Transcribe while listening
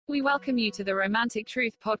We welcome you to the Romantic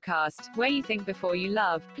Truth Podcast, where you think before you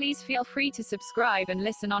love. Please feel free to subscribe and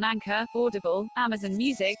listen on Anchor, Audible, Amazon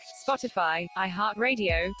Music, Spotify,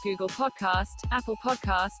 iHeartRadio, Google Podcast, Apple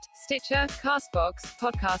Podcast, Stitcher, Castbox,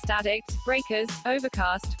 Podcast Addict, Breakers,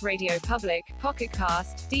 Overcast, Radio Public, Pocket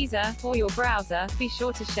Cast, Deezer, or your browser. Be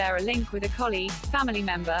sure to share a link with a colleague, family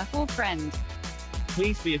member, or friend.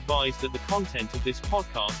 Please be advised that the content of this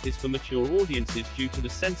podcast is for mature audiences due to the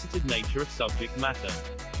sensitive nature of subject matter.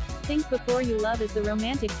 Think before you love is the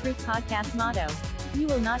Romantic Truth Podcast motto. You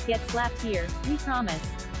will not get slapped here, we promise.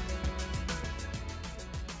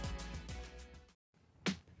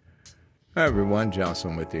 Hi everyone,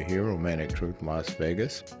 Johnson with you here, Romantic Truth Las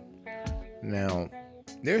Vegas. Now,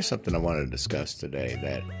 there's something I want to discuss today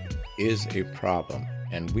that is a problem,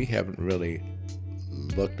 and we haven't really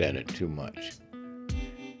looked at it too much.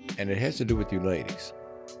 And it has to do with you ladies.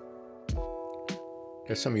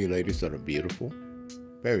 There's some of you ladies that are beautiful,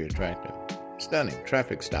 very attractive, stunning,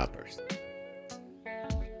 traffic stoppers.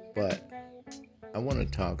 But I want to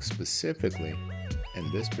talk specifically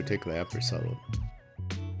in this particular episode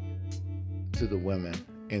to the women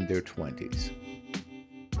in their 20s.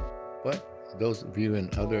 But those of you in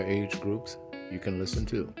other age groups, you can listen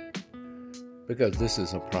too, because this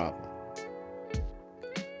is a problem.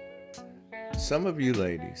 Some of you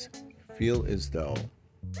ladies feel as though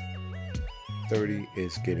 30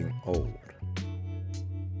 is getting old.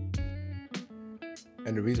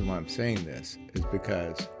 And the reason why I'm saying this is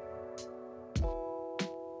because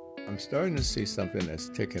I'm starting to see something that's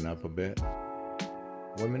ticking up a bit.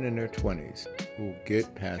 Women in their 20s who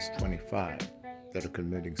get past 25 that are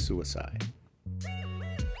committing suicide.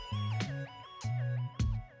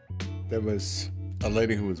 There was a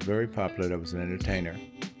lady who was very popular that was an entertainer.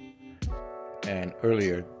 And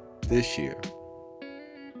earlier this year,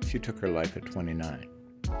 she took her life at 29.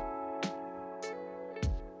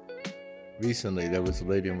 Recently, there was a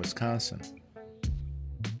lady in Wisconsin,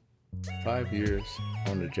 5 years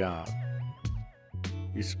on the job.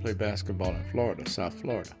 Used to play basketball in Florida, South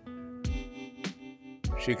Florida.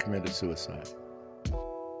 She committed suicide.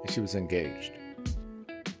 And she was engaged.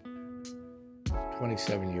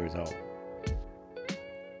 27 years old.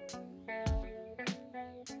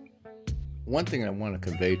 One thing I want to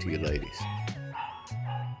convey to you ladies,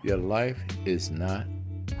 your life is not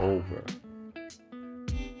over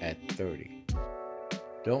at 30.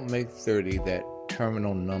 Don't make 30 that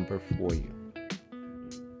terminal number for you.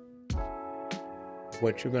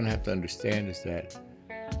 What you're going to have to understand is that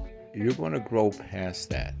you're going to grow past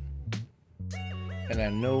that. And I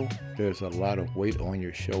know there's a lot of weight on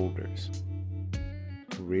your shoulders.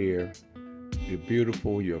 Career, you're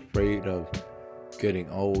beautiful, you're afraid of getting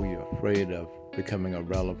old, you're afraid of becoming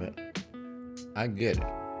irrelevant. I get it.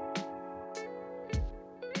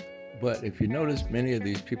 But if you notice, many of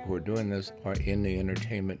these people who are doing this are in the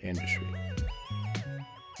entertainment industry.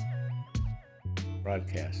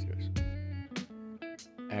 Broadcasters,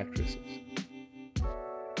 actresses.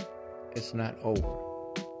 It's not over.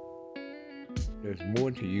 There's more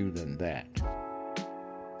to you than that.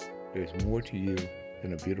 There's more to you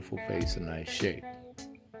than a beautiful face and nice shape.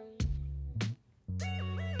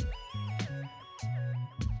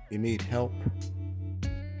 You need help?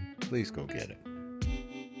 Please go get it.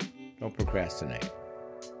 Don't procrastinate.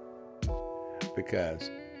 Because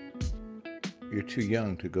you're too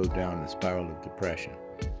young to go down the spiral of depression.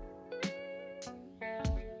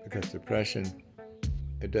 Because depression,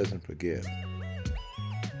 it doesn't forgive.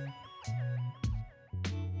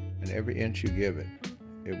 And every inch you give it,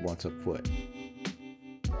 it wants a foot.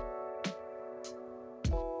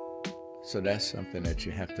 So that's something that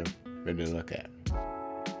you have to really look at.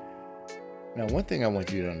 Now, one thing I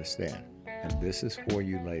want you to understand, and this is for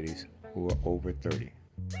you ladies who are over 30.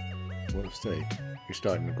 We'll say you're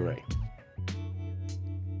starting to gray.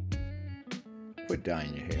 Quit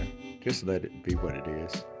dyeing your hair. Just let it be what it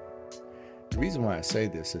is. The reason why I say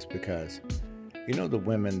this is because, you know the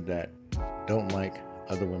women that don't like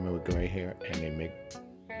other women with gray hair and they make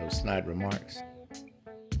those snide remarks?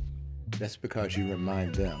 That's because you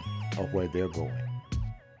remind them of where they're going.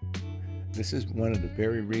 This is one of the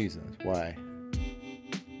very reasons why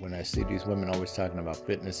when I see these women always talking about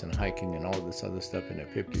fitness and hiking and all this other stuff in their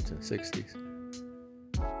 50s and 60s,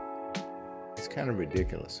 it's kind of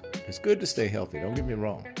ridiculous. It's good to stay healthy, don't get me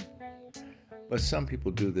wrong. But some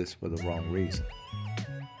people do this for the wrong reason.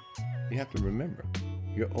 You have to remember,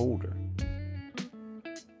 you're older.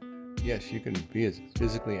 Yes, you can be as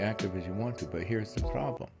physically active as you want to, but here's the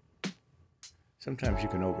problem. Sometimes you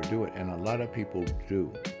can overdo it, and a lot of people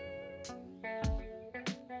do.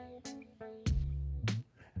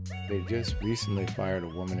 They just recently fired a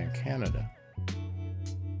woman in Canada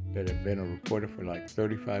that had been a reporter for like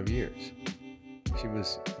 35 years. She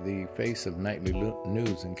was the face of nightly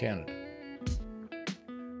news in Canada.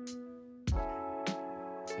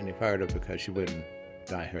 And they fired her because she wouldn't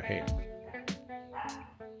dye her hair.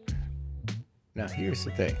 Now, here's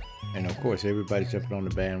the thing. And of course, everybody's jumping on the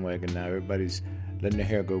bandwagon now. Everybody's letting their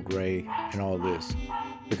hair go gray and all this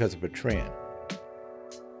because of a trend.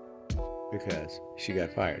 Because she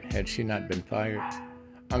got fired. Had she not been fired,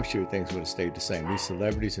 I'm sure things would have stayed the same. These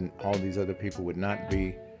celebrities and all these other people would not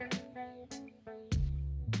be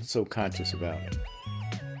so conscious about it.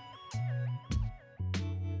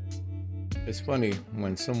 It's funny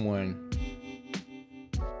when someone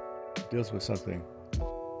deals with something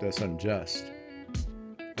that's unjust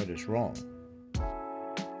or that's wrong.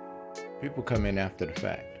 People come in after the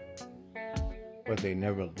fact, but they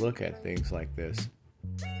never look at things like this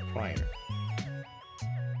prior.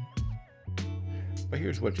 But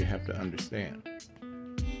here's what you have to understand.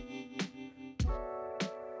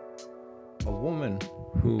 A woman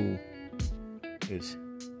who is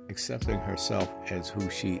accepting herself as who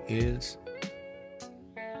she is,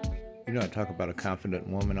 you know, I talk about a confident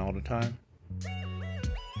woman all the time.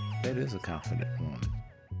 That is a confident woman.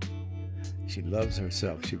 She loves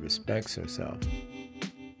herself. She respects herself.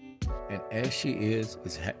 And as she is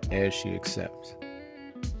as she accepts.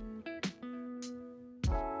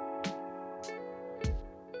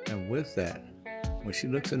 And with that, when she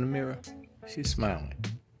looks in the mirror, she's smiling.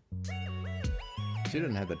 She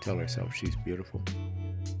doesn't have to tell herself she's beautiful.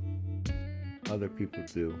 Other people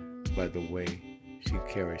do by the way she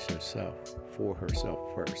carries herself for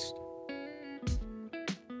herself first.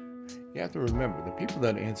 You have to remember, the people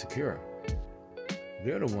that are insecure,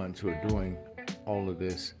 they're the ones who are doing all of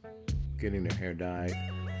this, getting their hair dyed,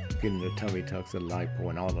 getting their tummy tucks and lipo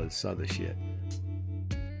and all of this other shit.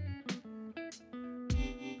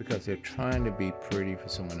 Because they're trying to be pretty for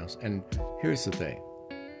someone else. And here's the thing.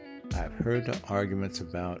 I've heard the arguments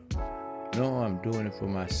about, no, I'm doing it for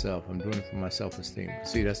myself. I'm doing it for my self-esteem.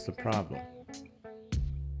 See, that's the problem.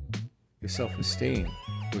 Your self-esteem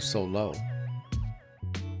was so low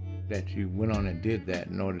that you went on and did that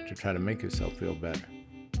in order to try to make yourself feel better.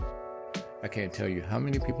 I can't tell you how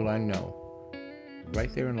many people I know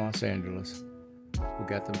right there in Los Angeles who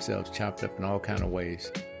got themselves chopped up in all kind of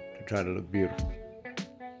ways to try to look beautiful.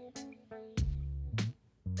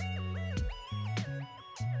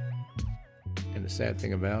 And the sad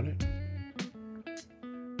thing about it,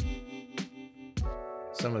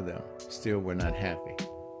 some of them still were not happy.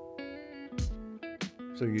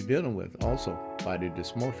 So you're dealing with also body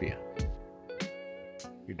dysmorphia.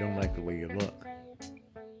 You don't like the way you look.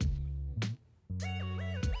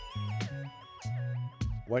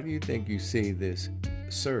 Why do you think you see this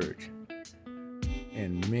surge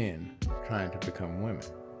in men trying to become women?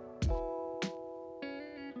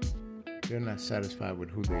 They're not satisfied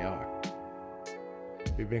with who they are.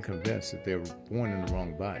 They've been convinced that they're born in the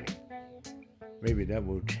wrong body. Maybe that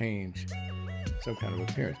will change some kind of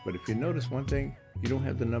appearance. But if you notice one thing, you don't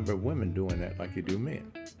have the number of women doing that like you do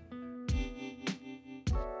men.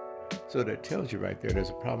 So that tells you right there's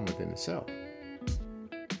a problem within the self.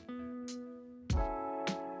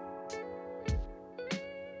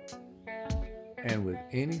 And with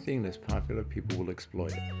anything that's popular, people will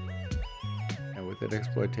exploit it. And with that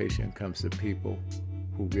exploitation comes the people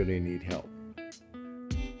who really need help.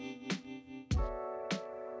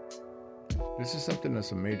 This is something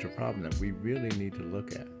that's a major problem that we really need to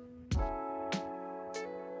look at.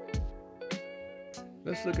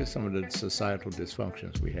 Let's look at some of the societal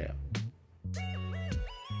dysfunctions we have.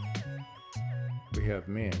 We have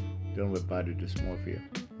men dealing with body dysmorphia,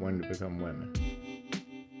 wanting to become women.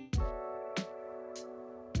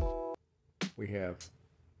 We have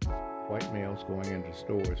white males going into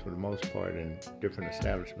stores for the most part in different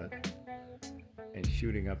establishments and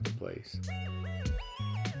shooting up the place.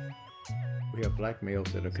 We have black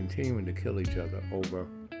males that are continuing to kill each other over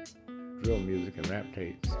drill music and rap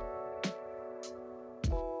tapes.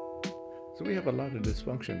 So we have a lot of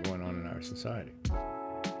dysfunction going on in our society.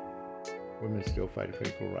 Women still fight for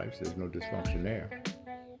equal rights. There's no dysfunction there.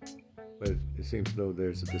 But it seems as though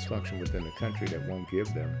there's a dysfunction within the country that won't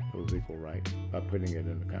give them those equal rights by putting it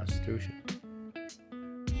in the Constitution.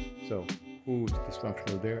 So who's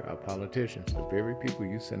dysfunctional there? Our politicians, the very people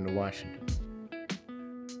you send to Washington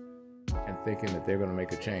and thinking that they're going to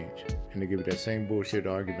make a change. And they give you that same bullshit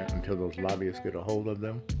argument until those lobbyists get a hold of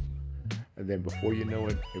them. And then before you know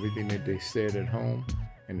it, everything that they said at home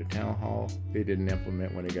in the town hall, they didn't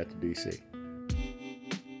implement when they got to D.C.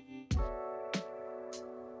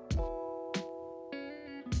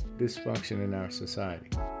 Dysfunction in our society.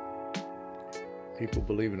 People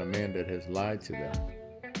believe in a man that has lied to them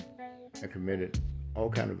and committed all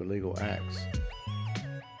kind of illegal acts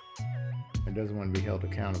and doesn't want to be held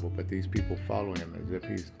accountable, but these people follow him as if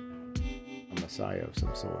he's a messiah of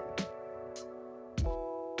some sort.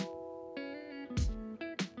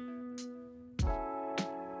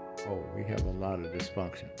 Oh, we have a lot of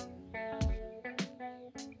dysfunction.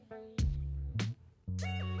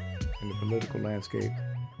 In the political landscape,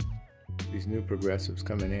 these new progressives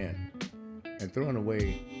coming in and throwing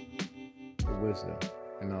away the wisdom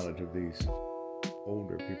and knowledge of these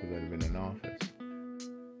older people that have been in office,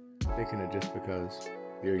 thinking that just because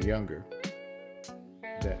they're younger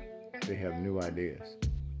that they have new ideas.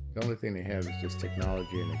 The only thing they have is just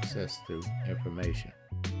technology and access to information.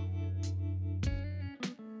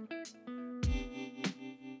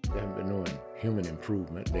 They haven't been doing human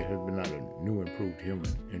improvement. There has been not a new improved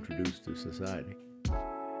human introduced to society.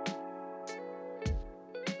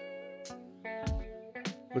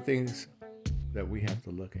 But things that we have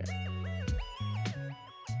to look at.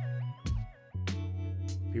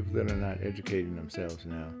 People that are not educating themselves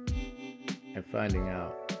now and finding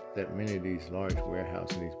out that many of these large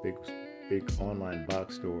warehouses and these big online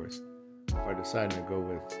box stores are deciding to go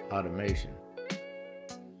with automation.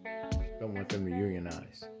 Don't want them to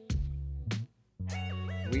unionize.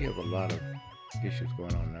 We have a lot of issues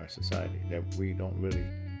going on in our society that we don't really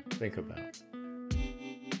think about.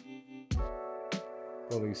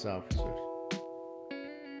 Police officers,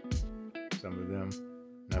 some of them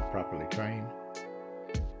not properly trained.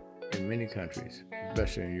 In many countries,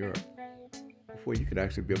 especially in Europe, before you could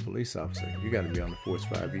actually be a police officer, you got to be on the force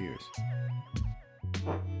 5 years.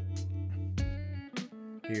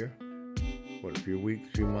 Here, what, a few weeks,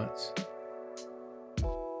 few months?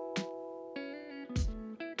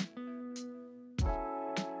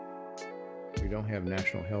 We don't have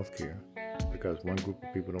national health care because one group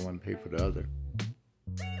of people don't want to pay for the other.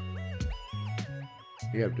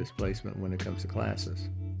 You have displacement when it comes to classes,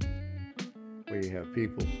 where you have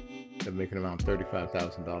people that are making around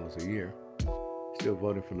 $35,000 a year still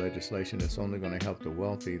voting for legislation that's only going to help the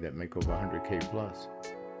wealthy that make over 100K plus.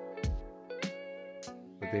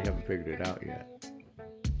 But they haven't figured it out yet.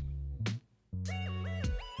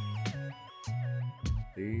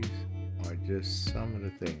 These are just some of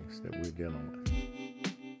the things that we're dealing with.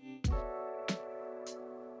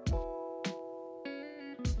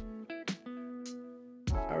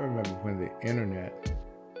 I remember when the internet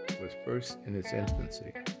was first in its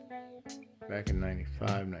infancy, back in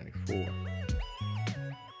 95, 94,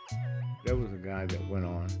 there was a guy that went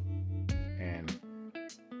on and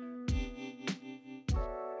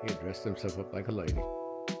he had dressed himself up like a lady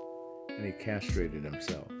and he castrated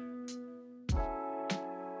himself.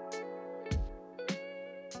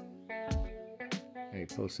 And he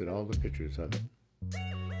posted all the pictures of it.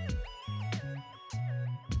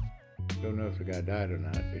 Don't know if the guy died or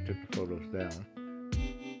not. They took the photos down.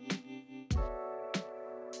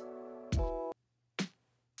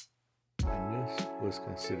 And this was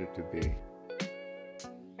considered to be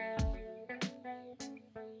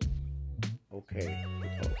okay to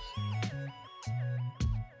post.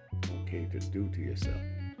 Okay to do to yourself.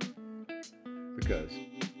 Because,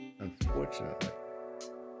 unfortunately,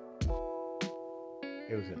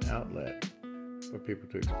 it was an outlet for people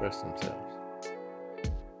to express themselves.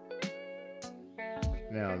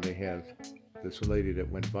 Now they have this lady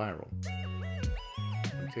that went viral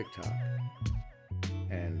on TikTok,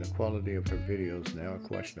 and the quality of her videos now are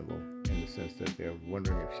questionable in the sense that they're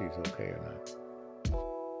wondering if she's okay or not.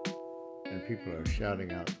 And people are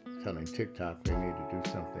shouting out, telling TikTok they need to do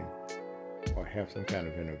something or have some kind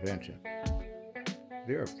of intervention.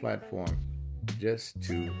 They're a platform just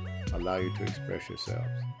to allow you to express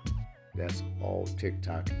yourselves. That's all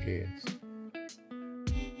TikTok is.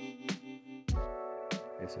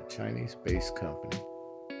 It's a Chinese-based company.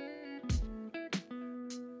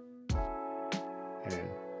 And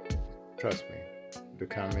trust me, the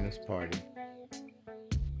Communist Party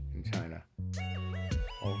in China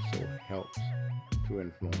also helps to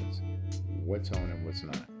influence what's on and what's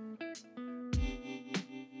not.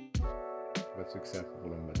 What's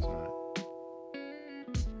acceptable and what's not.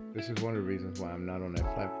 This is one of the reasons why I'm not on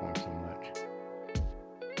that platform so much.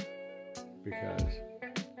 Because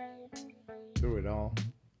through it all,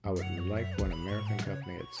 I would like for an American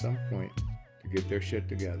company at some point to get their shit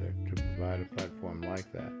together to provide a platform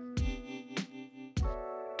like that.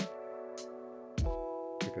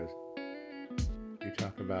 Because you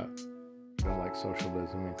talk about, you don't like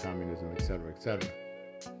socialism and communism, etc., etc.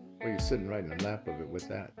 Well, you're sitting right in the lap of it with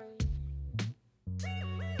that.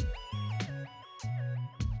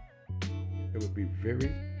 It would be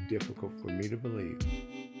very difficult for me to believe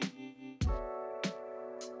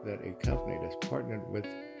that a company that's partnered with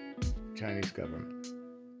Chinese government,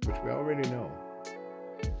 which we already know.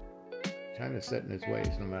 China's set in its ways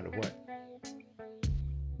no matter what.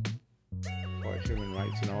 As far as human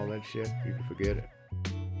rights and all that shit, you can forget it.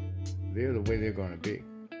 They're the way they're going to be.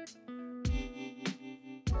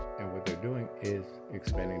 And what they're doing is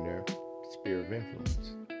expanding their sphere of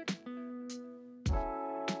influence.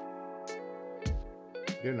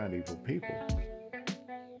 They're not evil people,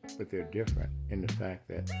 but they're different in the fact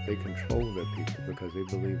that they control their people because they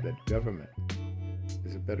believe that government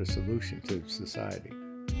is a better solution to society.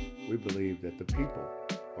 We believe that the people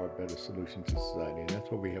are a better solution to society, and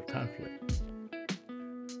that's why we have conflict.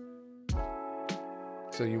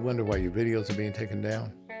 So you wonder why your videos are being taken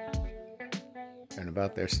down and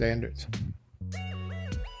about their standards?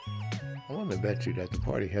 I want to bet you that the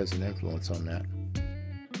party has an influence on that.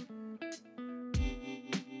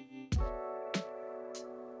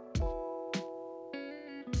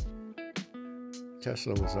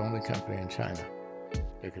 Tesla was the only company in China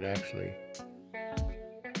that could actually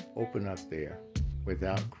open up there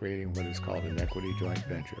without creating what is called an equity joint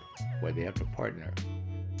venture, where they have to partner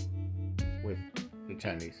with the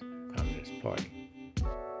Chinese Communist Party.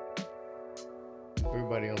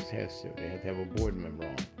 Everybody else has to. They have to have a board member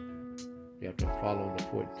on. They have to follow the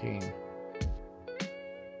 14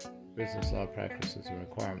 business law practices and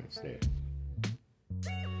requirements there.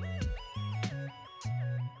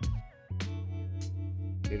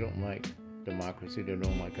 They don't like democracy. They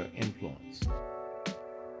don't like our influence.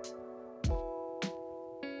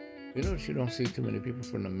 You notice you don't see too many people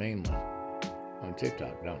from the mainland on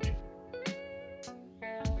TikTok, don't you?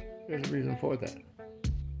 There's a reason for that.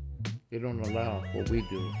 They don't allow what we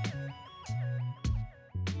do.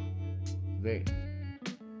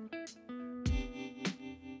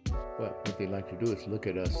 But what they like to do is look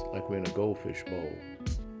at us like we're in a goldfish bowl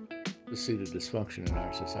to see the dysfunction in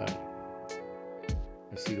our society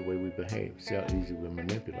and see the way we behave, see how easy we're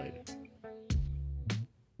manipulated.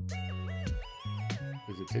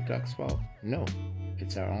 Is it TikTok's fault? No,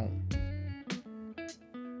 it's our own.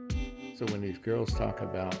 So when these girls talk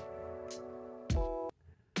about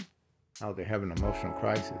how they have an emotional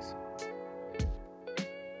crisis,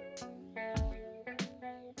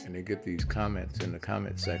 and they get these comments in the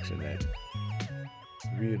comment section that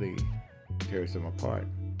really tears them apart,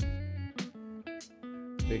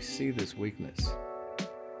 they see this weakness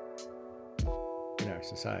in our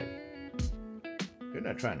society. They're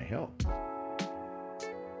not trying to help.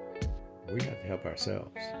 We have to help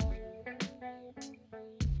ourselves.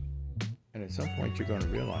 And at some point, you're going to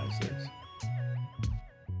realize this.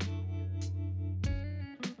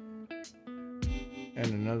 And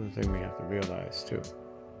another thing we have to realize, too,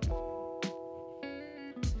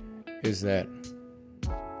 is that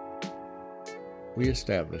we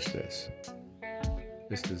established this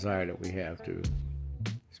desire that we have to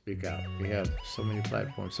speak out. We have so many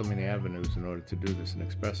platforms, so many avenues in order to do this and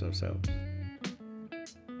express ourselves.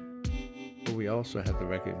 But we also have to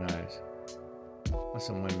recognize when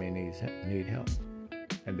someone may need help.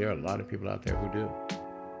 And there are a lot of people out there who do.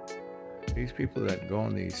 These people that go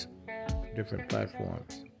on these different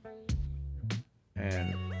platforms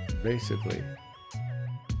and basically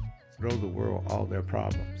throw the world all their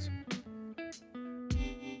problems.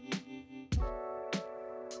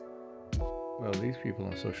 Well, these people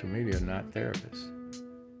on social media are not therapists.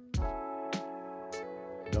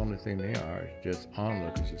 The only thing they are is just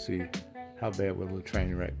onlookers to see how bad will the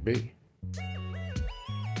train wreck be.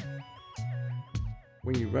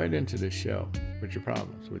 When you write into this show with your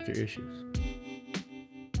problems, with your issues,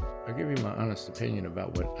 I'll give you my honest opinion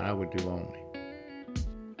about what I would do only.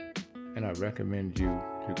 And I recommend you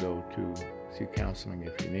to go to see counseling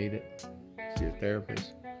if you need it, see a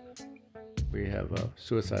therapist. We have a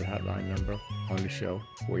suicide hotline number on the show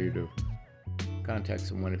for you to contact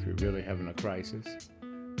someone if you're really having a crisis.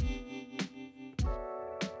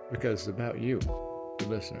 Because it's about you, the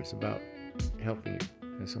listener. It's about helping you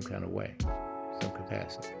in some kind of way, some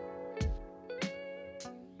capacity.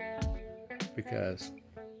 Because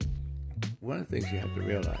one of the things you have to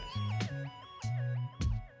realize,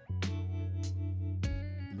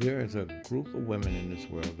 there is a group of women in this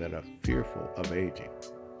world that are fearful of aging,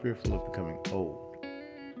 fearful of becoming old,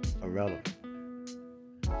 irrelevant.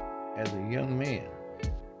 As a young man,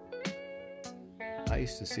 I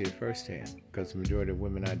used to see it firsthand because the majority of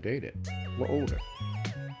women I dated were older.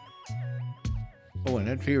 Oh, and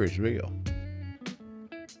that fear is real.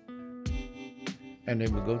 And they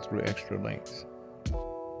would go through extra lengths.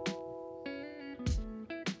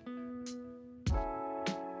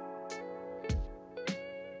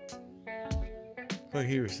 But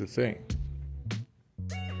here's the thing.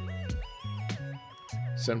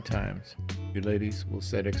 Sometimes You ladies will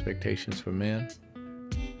set expectations for men,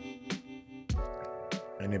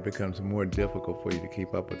 and it becomes more difficult for you to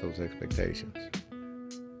keep up with those expectations.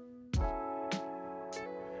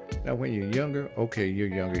 Now, when you're younger, okay, you're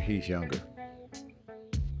younger, he's younger.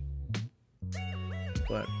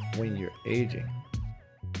 But when you're aging,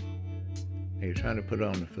 and you're trying to put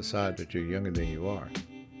on the facade that you're younger than you are,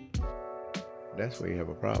 that's where you have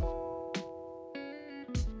a problem.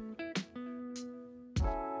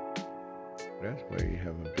 That's where you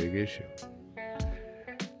have a big issue.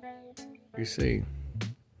 You see,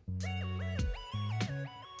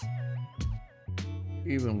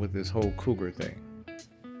 even with this whole cougar thing,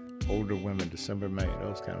 older women, December, May,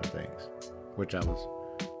 those kind of things, which I was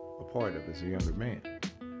a part of as a younger man,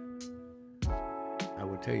 I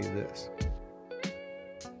will tell you this.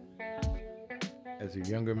 As a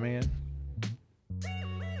younger man,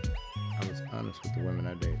 I was honest with the women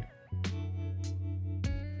I dated.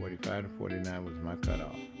 45 to 49 was my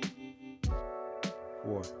cutoff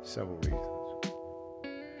for several reasons.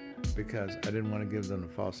 Because I didn't want to give them the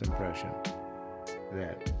false impression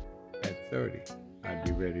that at 30, I'd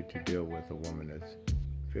be ready to deal with a woman that's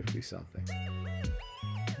 50-something.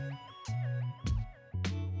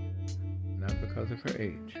 Not because of her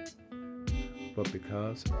age, but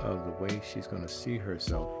because of the way she's going to see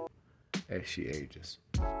herself as she ages.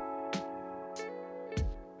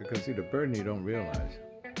 Because see, the burden you don't realize,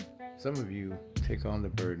 some of you take on the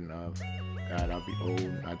burden of, God, I'll be old,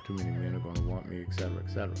 not too many men are going to want me, etc.,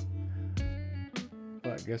 etc.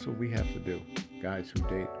 But guess what we have to do? Guys who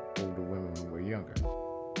date older women when we're younger.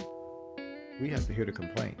 We have to hear the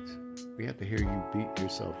complaints. We have to hear you beat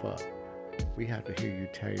yourself up. We have to hear you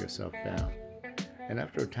tear yourself down. And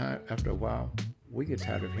after a while, we get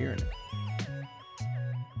tired of hearing it.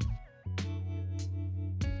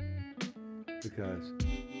 Because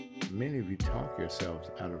many of you talk yourselves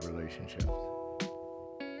out of relationships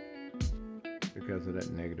because of that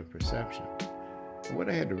negative perception. And what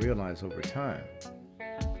I had to realize over time,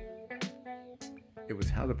 it was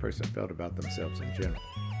how the person felt about themselves in general.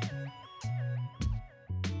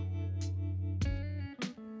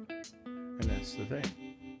 And that's the thing.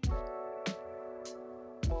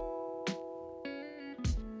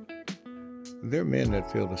 There are men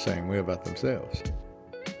that feel the same way about themselves.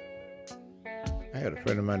 I had a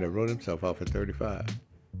friend of mine that wrote himself off at 35.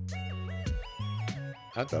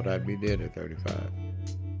 I thought I'd be dead at 35.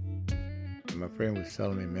 And my friend was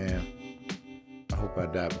telling me, man, I hope I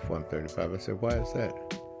die before I'm 35. I said, why is that?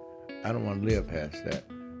 I don't want to live past that.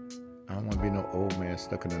 I don't want to be no old man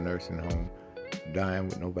stuck in a nursing home, dying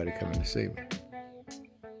with nobody coming to see me.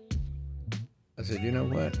 I said, you know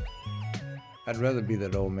what? I'd rather be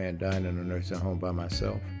that old man dying in a nursing home by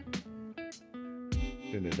myself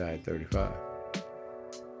than to die at 35.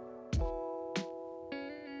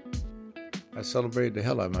 I celebrated the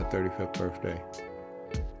hell out of my 35th birthday.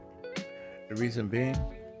 The reason being,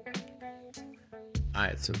 I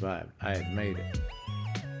had survived. I had made it.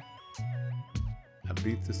 I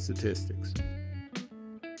beat the statistics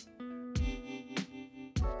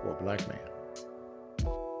for a black man.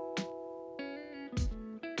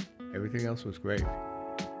 Everything else was gravy.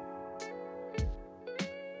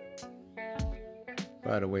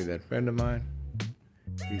 By the way, that friend of mine,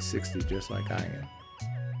 he's 60 just like I am.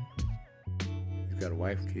 He's got a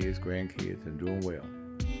wife, kids, grandkids, and doing well.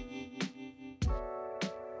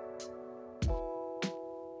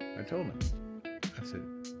 I told him, I said,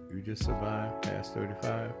 you just survived past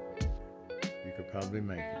 35, you could probably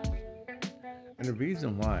make it. And the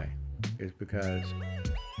reason why is because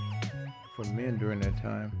for men during that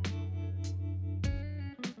time,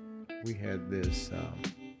 we had this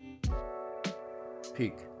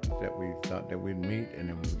peak that we thought that we'd meet, and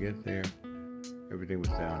then when we get there, everything was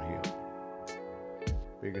downhill.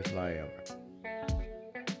 Biggest lie ever.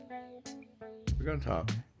 We're going to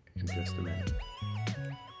talk in just a minute.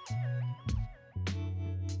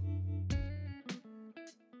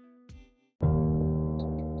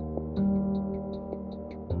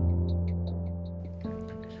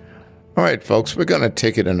 All right, folks, we're going to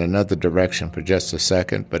take it in another direction for just a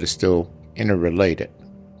second, but it's still interrelated.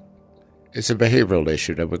 It's a behavioral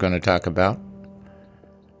issue that we're going to talk about.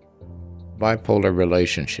 Bipolar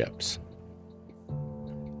relationships.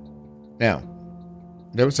 Now,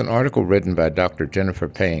 there was an article written by Dr. Jennifer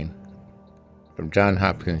Payne from Johns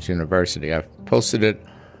Hopkins University. I've posted it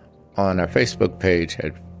on our Facebook page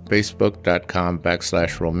at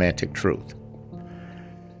facebook.com/romantic truth.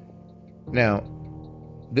 Now,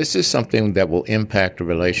 this is something that will impact a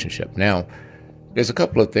relationship. Now, there's a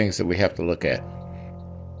couple of things that we have to look at.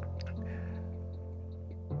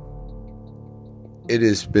 It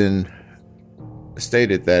has been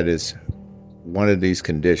stated that it's one of these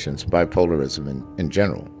conditions, bipolarism in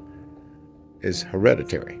general, is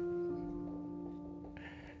hereditary.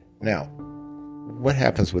 Now, what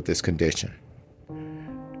happens with this condition?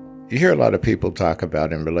 You hear a lot of people talk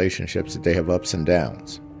about in relationships that they have ups and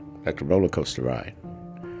downs, like a roller coaster ride.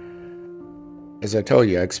 As I told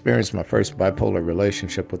you, I experienced my first bipolar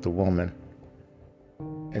relationship with a woman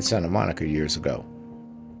in Santa Monica years ago.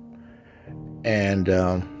 And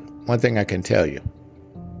one thing I can tell you,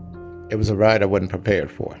 it was a ride I wasn't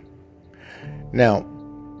prepared for. Now,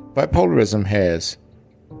 bipolarism has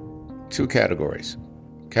two categories.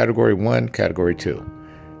 Category 1, Category 2.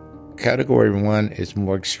 Category 1 is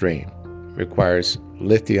more extreme, requires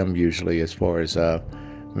lithium usually as far as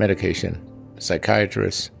medication,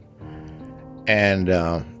 psychiatrists, and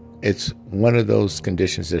it's one of those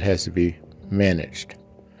conditions that has to be managed.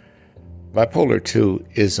 Bipolar 2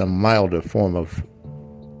 is a milder form of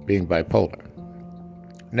being bipolar.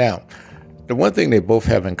 Now, the one thing they both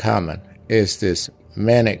have in common is this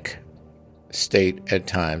manic state at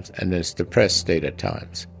times and this depressed state at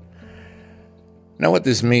times. Now, what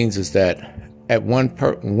this means is that at one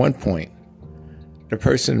point, the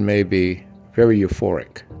person may be very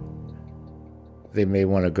euphoric. They may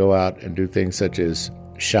want to go out and do things such as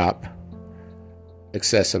shop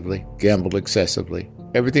excessively, gamble excessively.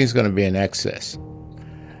 Everything's going to be in excess.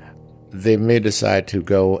 They may decide to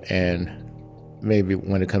go and maybe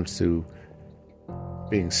when it comes to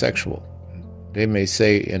being sexual, they may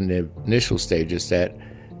say in the initial stages that,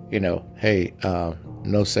 hey,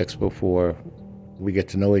 no sex before we get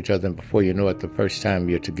to know each other, and before you know it, the first time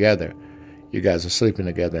you're together, you guys are sleeping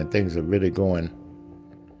together and things are really going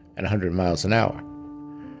at 100 miles an hour.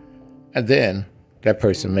 And then that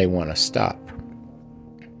person may want to stop.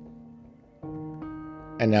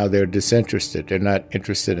 And now they're disinterested. They're not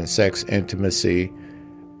interested in sex, intimacy.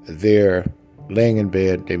 They're laying in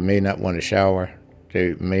bed. They may not want to shower.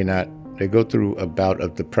 They go through a bout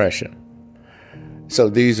of depression. So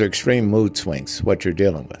these are extreme mood swings, what you're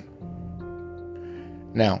dealing with.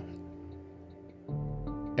 Now,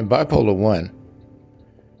 in bipolar 1,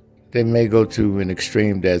 they may go to an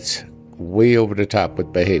extreme that's way over the top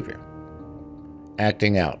with behavior,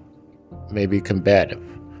 acting out, maybe combative,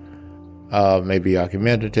 maybe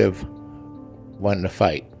argumentative, wanting to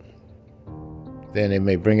fight. Then they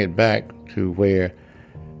may bring it back to where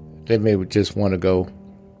they may just want to go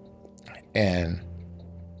and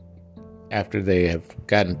after they have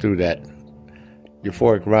gotten through that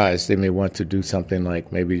euphoric rise, they may want to do something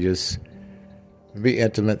like maybe just be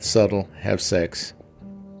intimate, subtle, have sex,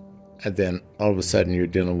 and then all of a sudden you're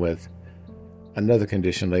dealing with another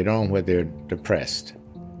condition later on where they're depressed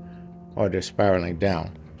or they're spiraling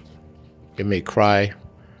down. They may cry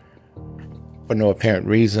for no apparent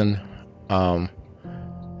reason. The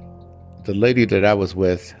lady that I was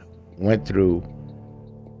with went through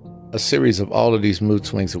a series of all of these mood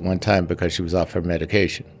swings at one time because she was off her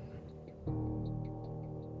medication.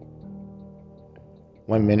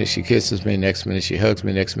 One minute she kisses me, next minute she hugs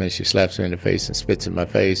me, next minute she slaps me in the face and spits in my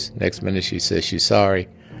face, next minute she says she's sorry.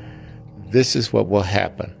 This is what will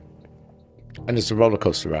happen. And it's a roller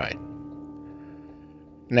coaster ride.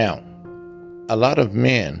 Now, a lot of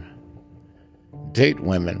men date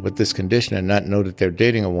women with this condition and not know that they're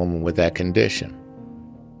dating a woman with that condition.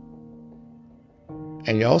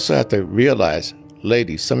 And you also have to realize,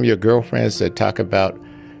 ladies, some of your girlfriends that talk about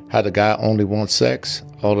how the guy only wants sex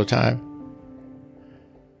all the time,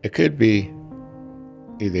 it could be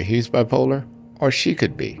either he's bipolar or she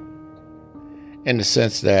could be. In the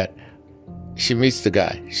sense that she meets the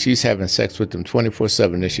guy, she's having sex with him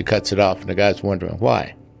 24/7, and she cuts it off, and the guy's wondering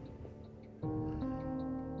why.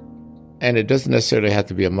 And it doesn't necessarily have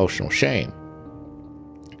to be emotional shame.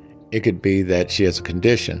 It could be that she has a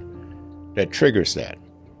condition that triggers that.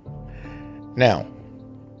 Now,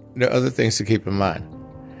 there are other things to keep in mind.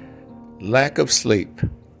 Lack of sleep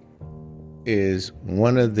is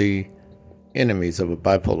one of the enemies of a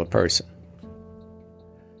bipolar person.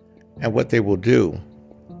 And what they will do,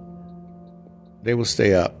 they will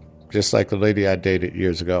stay up, just like the lady I dated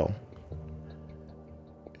years ago.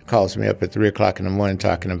 Calls me up at 3 o'clock in the morning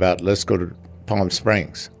talking about, let's go to Palm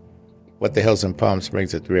Springs. What the hell's in Palm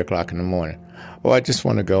Springs at 3 o'clock in the morning? Oh, I just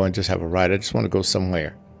want to go and just have a ride. I just want to go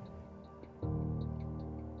somewhere.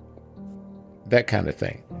 That kind of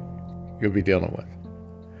thing you'll be dealing with.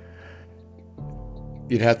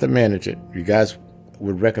 You'd have to manage it. You guys I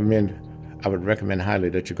would recommend highly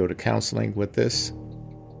that you go to counseling with this.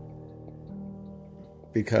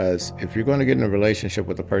 Because if you're going to get in a relationship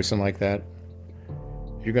with a person like that,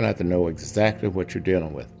 you're going to have to know exactly what you're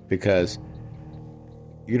dealing with. Because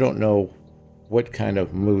you don't know what kind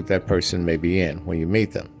of mood that person may be in when you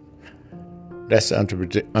meet them. That's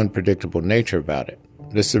the unpredictable nature about it.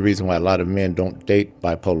 This is the reason why a lot of men don't date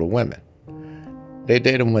bipolar women. They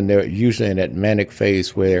date them when they're usually in that manic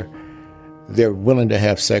phase where they're willing to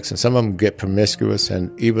have sex, and some of them get promiscuous,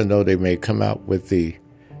 and even though they may come out with the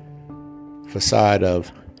facade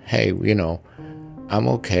of, hey, I'm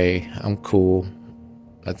okay, I'm cool,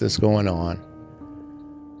 nothing's going on,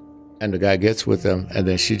 and the guy gets with them, and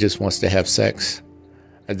then she just wants to have sex,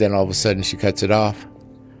 and then all of a sudden she cuts it off,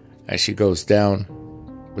 and she goes down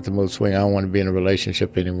with the mood swing. I don't want to be in a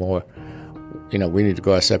relationship anymore. We need to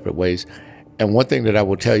go our separate ways. And one thing that I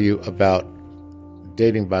will tell you about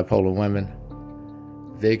dating bipolar women,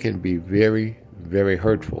 they can be very, very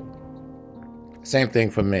hurtful. Same thing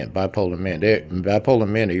for men, bipolar men. Bipolar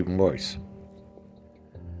men are even worse.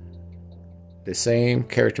 The same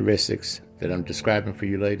characteristics that I'm describing for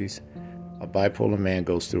you ladies, a bipolar man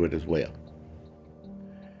goes through it as well.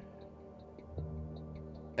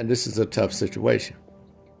 And this is a tough situation.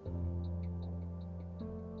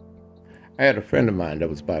 I had a friend of mine that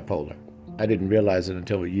was bipolar. I didn't realize it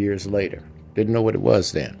until years later. Didn't know what it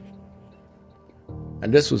was then.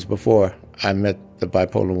 And this was before I met the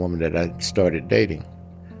bipolar woman that I started dating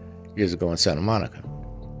years ago in Santa Monica.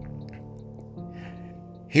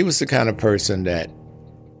 He was the kind of person that,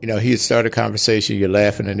 he'd start a conversation, you're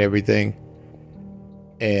laughing and everything,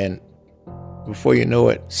 and before you know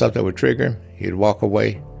it, something would trigger him, he'd walk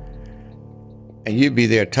away, and you'd be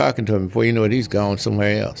there talking to him. Before you know it, he's gone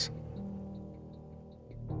somewhere else.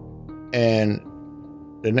 And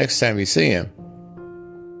the next time you see him,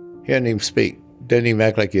 he doesn't even speak, doesn't even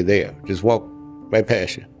act like you're there, just walk right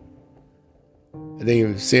past you. And then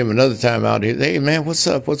you see him another time out, he says, hey man, what's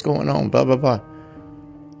up, what's going on, blah, blah, blah.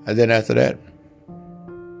 And then after that,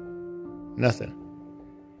 nothing.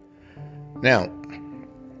 Now,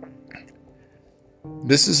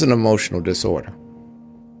 this is an emotional disorder.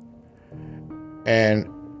 And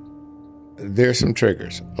there's some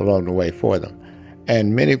triggers along the way for them.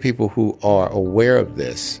 And many people who are aware of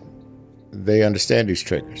this, they understand these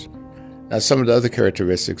triggers. Now, some of the other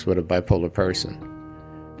characteristics with a bipolar person,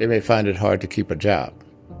 they may find it hard to keep a job.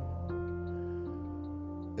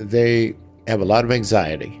 They have a lot of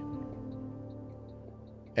anxiety.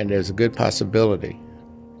 And there's a good possibility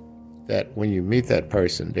that when you meet that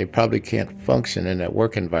person, they probably can't function in that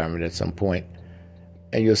work environment at some point.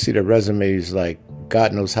 And you'll see their resumes like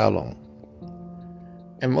God knows how long.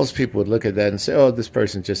 And most people would look at that and say, oh, this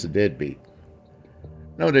person's just a deadbeat.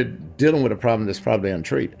 No, they're dealing with a problem that's probably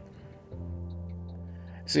untreated.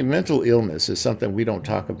 See, mental illness is something we don't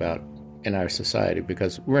talk about in our society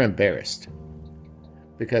because we're embarrassed.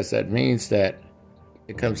 Because that means that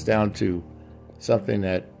it comes down to something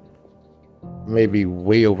that may be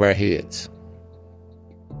way over our heads.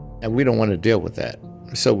 And we don't want to deal with that.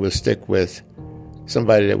 So we'll stick with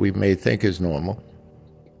somebody that we may think is normal.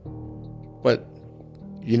 But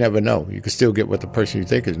you never know. You can still get with the person you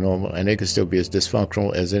think is normal, and they can still be as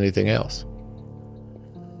dysfunctional as anything else.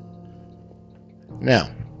 Now,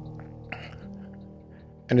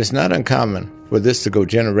 and it's not uncommon for this to go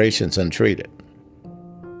generations untreated.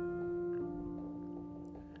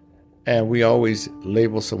 And we always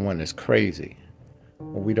label someone as crazy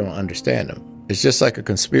when we don't understand them. It's just like a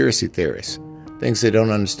conspiracy theorist. Things they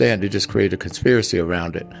don't understand, they just create a conspiracy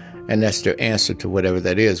around it. And that's their answer to whatever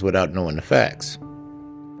that is without knowing the facts.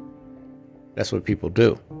 That's what people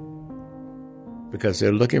do. Because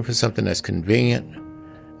they're looking for something that's convenient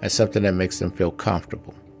and something that makes them feel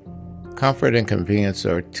comfortable. Comfort and convenience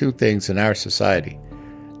are two things in our society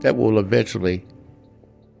that will eventually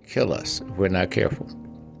kill us if we're not careful.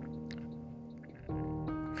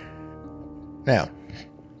 Now,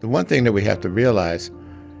 the one thing that we have to realize,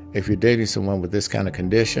 if you're dating someone with this kind of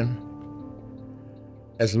condition,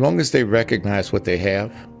 as long as they recognize what they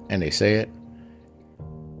have and they say it,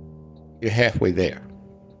 you're halfway there.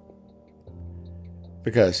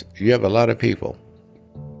 Because you have a lot of people,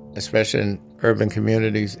 especially in urban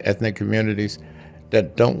communities, ethnic communities,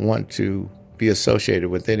 that don't want to be associated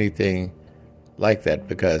with anything like that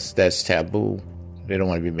because that's taboo. They don't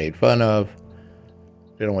want to be made fun of.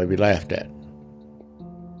 They don't want to be laughed at.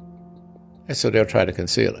 And so they'll try to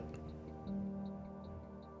conceal it.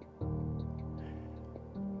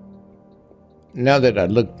 Now that I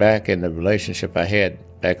look back in the relationship I had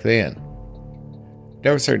back then,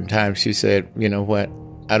 there were certain times she said, you know what,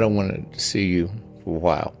 I don't want to see you for a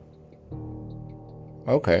while.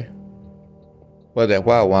 Okay. Well, that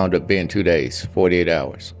while wound up being 2 days, 48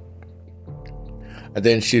 hours. And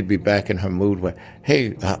then she'd be back in her mood where,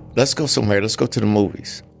 hey, let's go somewhere. Let's go to the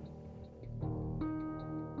movies.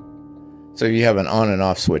 So you have an on and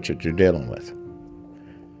off switch that you're dealing with.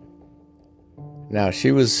 Now,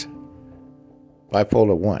 she was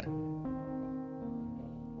bipolar 1.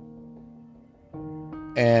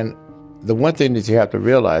 And the one thing that you have to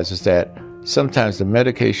realize is that sometimes the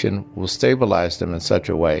medication will stabilize them in such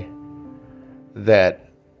a way that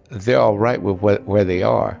they're all right with where they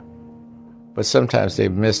are, but sometimes they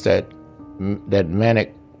miss that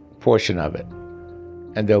manic portion of it,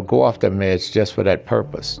 and they'll go off their meds just for that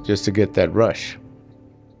purpose, just to get that rush,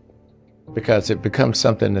 because it becomes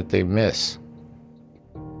something that they miss.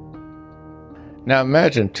 Now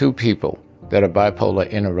imagine two people that are bipolar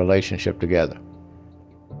in a relationship together.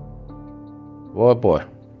 Boy,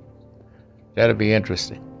 that'll be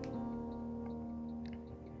interesting.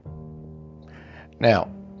 Now,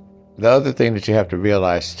 the other thing that you have to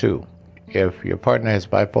realize too, if your partner has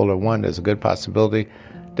bipolar 1, there's a good possibility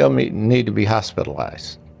they'll need to be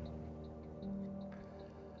hospitalized.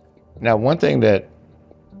 Now, one thing that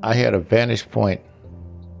I had a vantage point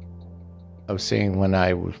of seeing when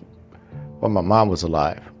my mom was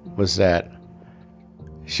alive was that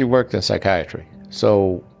she worked in psychiatry.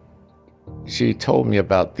 So she told me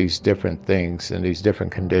about these different things and these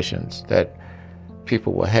different conditions that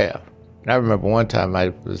people will have. And I remember one time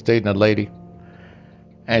I was dating a lady,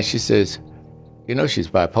 and she says, "You know she's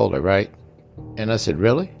bipolar, right?" And I said,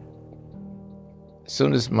 "Really?" As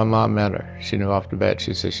soon as my mom met her, she knew off the bat.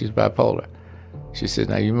 She said, "She's bipolar." She said,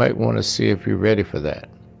 "Now you might want to see if you're ready for that."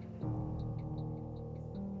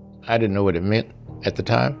 I didn't know what it meant at the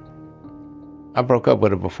time. I broke up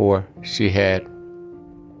with her before she had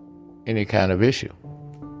any kind of issue.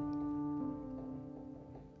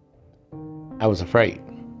 I was afraid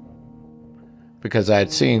because I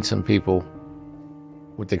had seen some people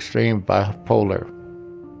with extreme bipolar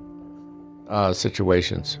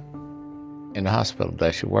situations in the hospital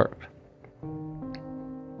that she worked.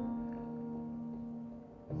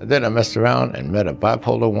 And then I messed around and met a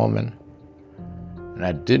bipolar woman, and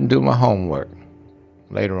I didn't do my homework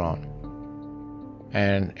later on.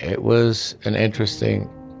 And it was an interesting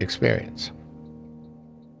experience.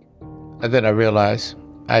 And then I realized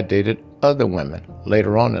I dated other women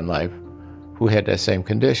later on in life who had that same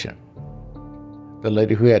condition. The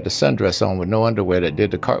lady who had the sundress on with no underwear that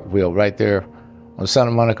did the cartwheel right there on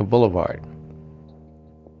Santa Monica Boulevard.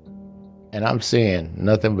 And I'm seeing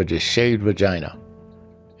nothing but just shaved vagina.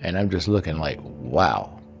 And I'm just looking like,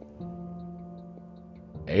 wow.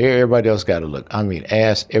 Everybody else got to look. I mean,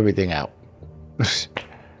 ass, everything out.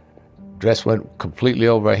 Dress went completely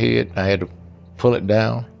over her head. I had to pull it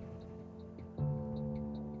down.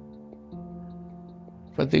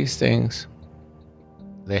 But these things,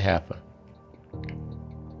 they happen.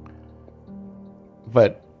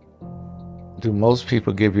 But do most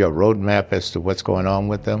people give you a roadmap as to what's going on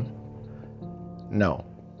with them? No.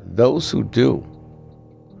 Those who do,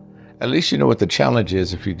 at least you know what the challenge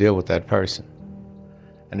is if you deal with that person.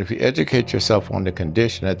 And if you educate yourself on the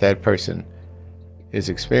condition that that person is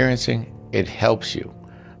experiencing, it helps you.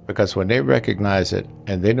 Because when they recognize it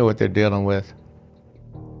and they know what they're dealing with,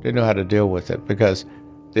 they know how to deal with it because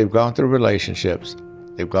they've gone through relationships,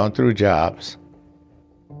 they've gone through jobs,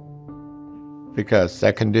 because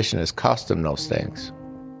that condition has cost them those things.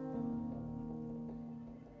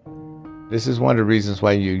 This is one of the reasons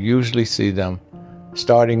why you usually see them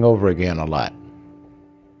starting over again a lot.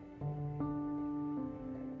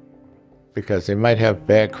 Because they might have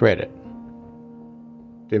bad credit.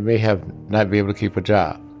 They may have not be able to keep a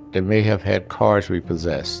job. They may have had cars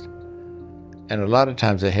repossessed. And a lot of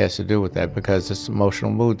times it has to do with that because it's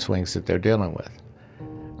emotional mood swings that they're dealing with.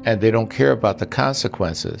 And they don't care about the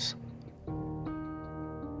consequences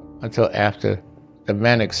until after the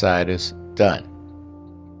manic side is done.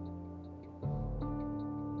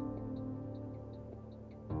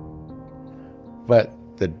 But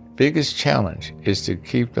the biggest challenge is to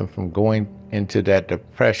keep them from going into that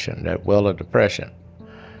depression, that well of depression.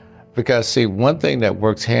 Because, see, one thing that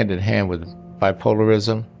works hand in hand with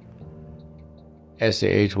bipolarism as the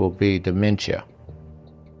age will be dementia.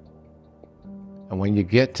 And when you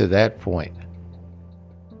get to that point,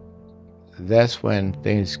 that's when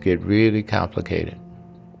things get really complicated.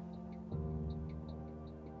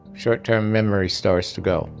 Short-term memory starts to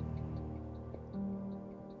go.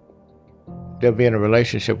 They'll be in a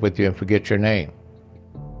relationship with you and forget your name.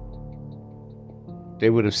 They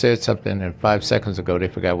would have said something and 5 seconds ago they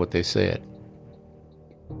forgot what they said.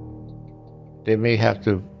 They may have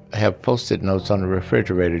to have Post-it notes on the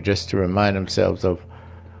refrigerator just to remind themselves of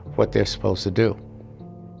what they're supposed to do.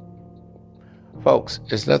 Folks,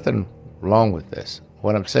 there's nothing wrong with this.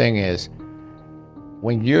 What I'm saying is,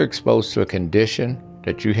 when you're exposed to a condition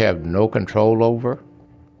that you have no control over,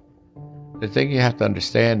 the thing you have to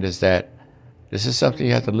understand is that this is something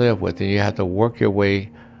you have to live with, and you have to work your way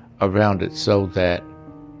around it so that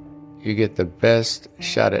you get the best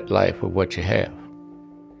shot at life with what you have.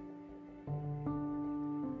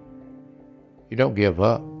 You don't give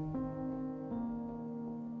up.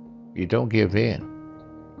 You don't give in.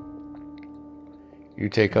 You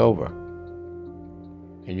take over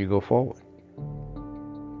and you go forward.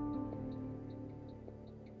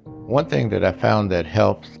 One thing that I found that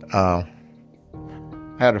helped, I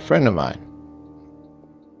had a friend of mine,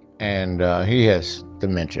 and he has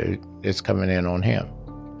dementia. It's coming in on him.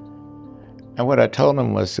 And what I told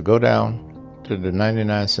him was to go down to the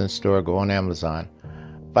 99-cent store, go on Amazon,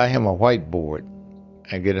 buy him a whiteboard,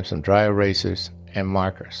 and get him some dry erasers and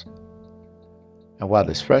markers. And while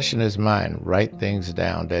it's fresh in his mind, write things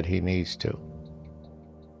down that he needs to.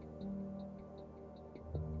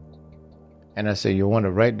 And I say, you want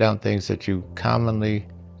to write down things that you commonly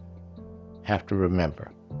have to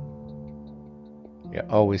remember. You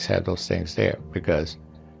always have those things there, because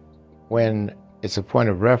when it's a point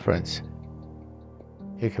of reference,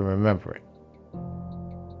 he can remember it.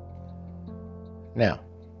 Now,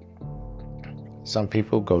 some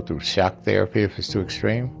people go through shock therapy if it's too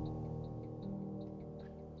extreme.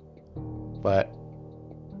 But,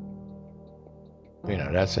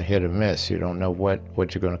 that's a hit or miss. You don't know what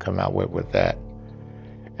you're going to come out with that.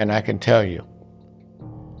 And I can tell you,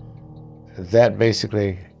 that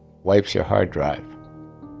basically wipes your hard drive.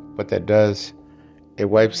 What that does, it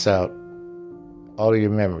wipes out all of your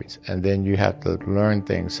memories. And then you have to learn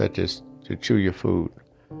things such as to chew your food,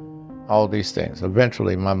 all these things.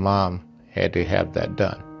 Eventually, my mom had to have that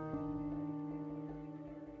done.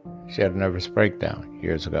 She had a nervous breakdown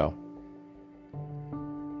years ago.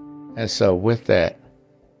 And so with that,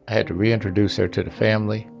 I had to reintroduce her to the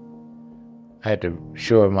family. I had to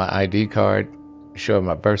show her my ID card, show her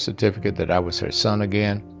my birth certificate that I was her son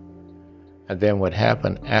again. And then what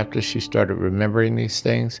happened after she started remembering these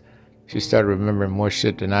things, she started remembering more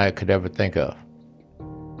shit than I could ever think of.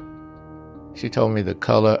 She told me the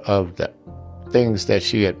color of the things that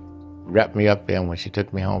she had wrapped me up in when she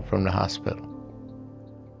took me home from the hospital.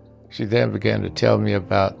 She then began to tell me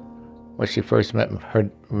about when she first met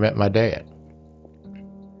my dad,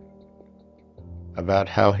 about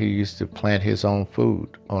how he used to plant his own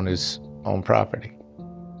food on his own property.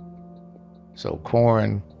 So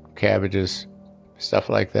corn, cabbages, stuff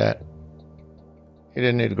like that, he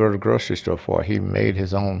didn't need to go to the grocery store for. He made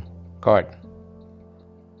his own garden.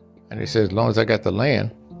 And he said, as long as I got the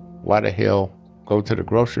land, why the hell go to the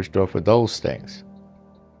grocery store for those things?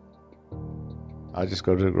 I'll just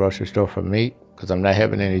go to the grocery store for meat, because I'm not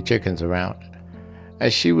having any chickens around.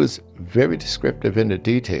 And she was very descriptive in the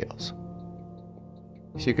details.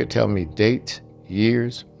 She could tell me dates,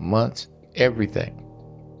 years, months, everything.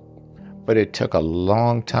 But it took a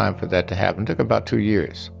long time for that to happen. It took about 2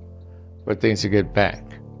 years for things to get back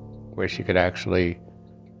where she could actually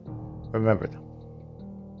remember them.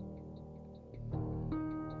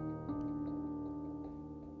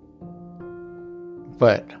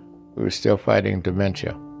 But we were still fighting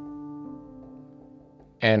dementia.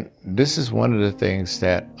 And this is one of the things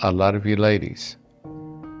that a lot of you ladies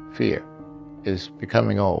fear, is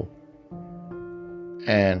becoming old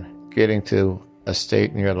and getting to a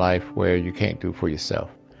state in your life where you can't do for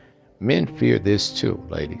yourself. Men fear this too,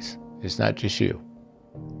 ladies. It's not just you.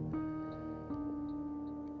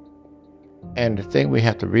 And the thing we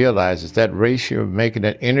have to realize is that race you're making,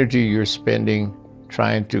 that energy you're spending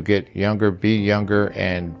trying to get younger, be younger,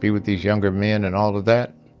 and be with these younger men and all of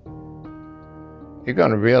that, you're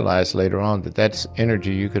going to realize later on that that's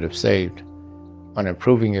energy you could have saved on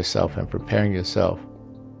improving yourself and preparing yourself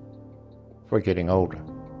for getting older.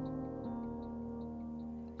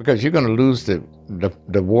 Because you're going to lose the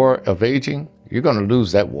war of aging. You're going to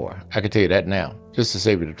lose that war. I can tell you that now, just to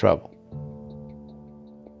save you the trouble.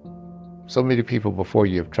 So many people before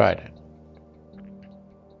you have tried it.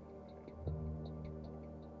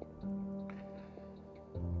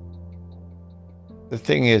 The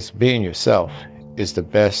thing is, being yourself is the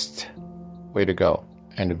best way to go,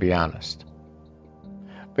 and to be honest.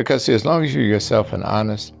 Because see, as long as you're yourself and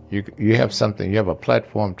honest, you have something, you have a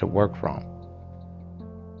platform to work from.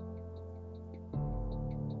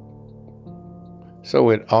 So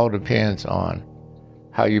it all depends on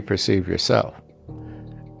how you perceive yourself.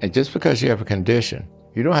 And just because you have a condition,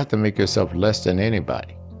 you don't have to make yourself less than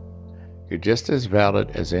anybody. You're just as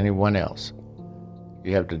valid as anyone else.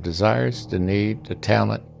 You have the desires, the need, the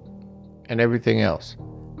talent, and everything else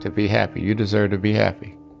to be happy. You deserve to be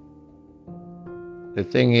happy. The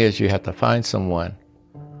thing is, you have to find someone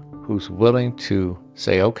who's willing to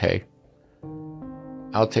say, okay,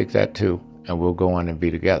 I'll take that too, and we'll go on and be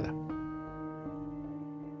together.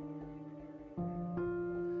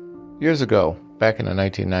 Years ago, back in the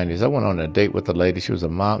 1990s, I went on a date with a lady. She was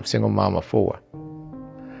a single mom of 4.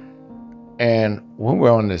 And when we were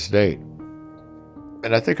on this date,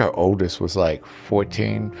 and I think her oldest was like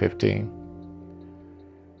 14, 15,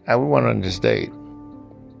 and we went on this date.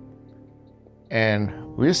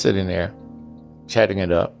 And we were sitting there, chatting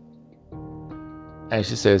it up, and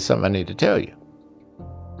she said, something I need to tell you.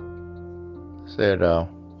 I said,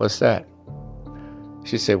 what's that?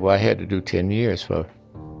 She said, well, I had to do 10 years for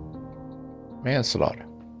manslaughter.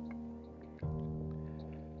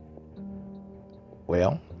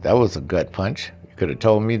 Well, that was a gut punch. You could have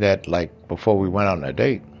told me that like before we went on a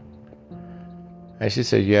date. And she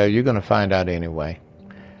said, yeah, you're going to find out anyway,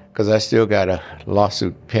 because I still got a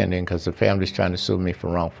lawsuit pending because the family's trying to sue me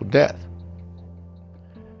for wrongful death.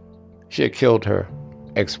 She had killed her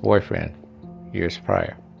ex-boyfriend years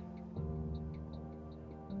prior.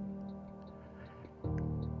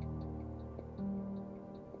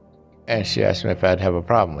 And she asked me if I'd have a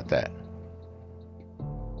problem with that.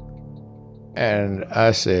 And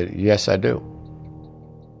I said, yes, I do.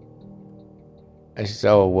 And she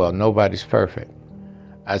said, oh, well, nobody's perfect.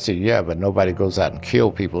 I said, yeah, but nobody goes out and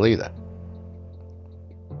kill people either.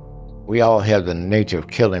 We all have the nature of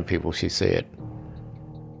killing people, she said.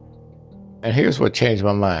 And here's what changed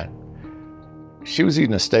my mind. She was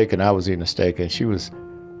eating a steak and I was eating a steak, and she was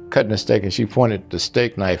cutting a steak and she pointed the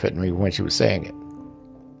steak knife at me when she was saying it.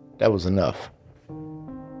 That was enough.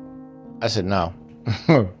 I said, no.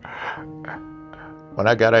 When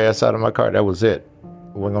I got her ass out of my car, that was it.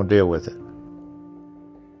 We weren't going to deal with it.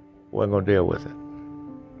 We weren't going to deal with it.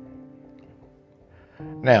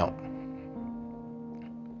 Now,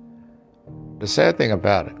 the sad thing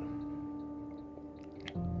about it,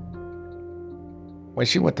 when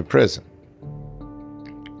she went to prison,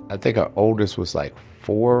 I think her oldest was like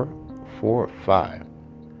 4 or 5.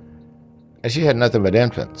 And she had nothing but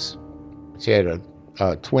infants. She had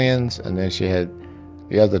twins, and then she had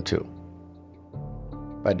the other 2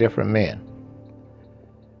 by different men.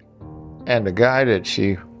 And the guy that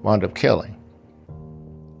she wound up killing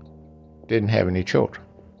didn't have any children.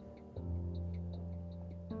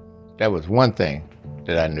 That was one thing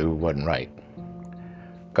that I knew wasn't right,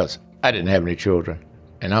 because I didn't have any children,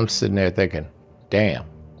 and I'm sitting there thinking, damn.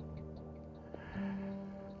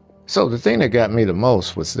 So the thing that got me the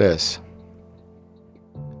most was this.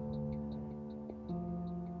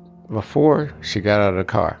 Before she got out of the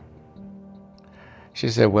car, she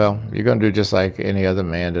said, well, you're going to do just like any other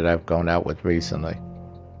man that I've gone out with recently.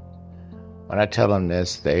 When I tell them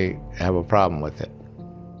this, they have a problem with it.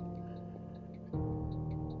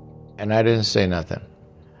 And I didn't say nothing.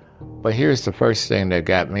 But here's the first thing that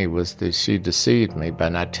got me was that she deceived me by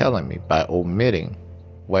not telling me, by omitting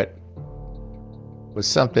what was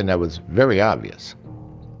something that was very obvious.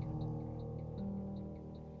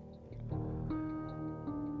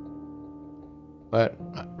 But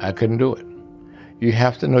I couldn't do it. You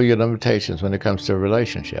have to know your limitations when it comes to a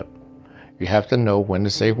relationship. You have to know when to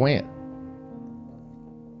say when.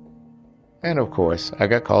 And of course, I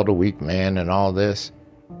got called a weak man and all this.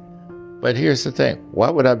 But here's the thing. Why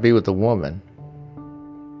would I be with a woman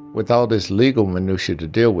with all this legal minutia to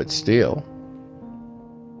deal with still,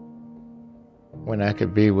 when I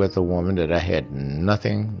could be with a woman that I had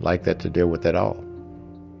nothing like that to deal with at all?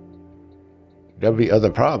 There'll be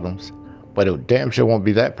other problems, but it damn sure won't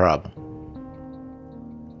be that problem.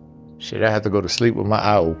 Shit, I have to go to sleep with my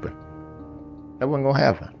eye open. That wasn't going to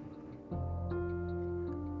happen.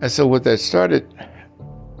 And so what that started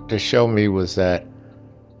to show me was that,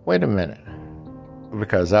 wait a minute,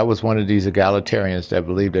 because I was one of these egalitarians that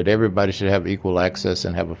believed that everybody should have equal access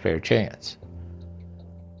and have a fair chance.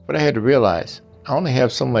 But I had to realize I only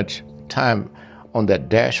have so much time on that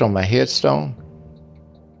dash on my headstone.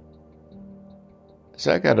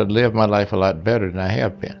 So I got to live my life a lot better than I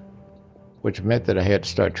have been, which meant that I had to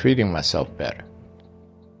start treating myself better.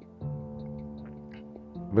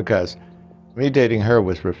 Because me dating her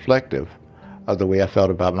was reflective of the way I felt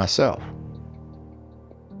about myself.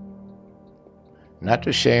 Not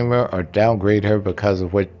to shame her or downgrade her because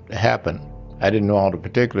of what happened. I didn't know all the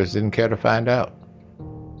particulars, didn't care to find out.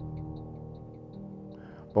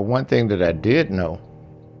 But one thing that I did know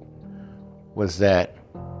was that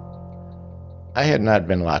I had not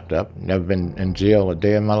been locked up, never been in jail a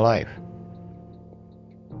day in my life.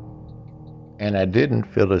 And I didn't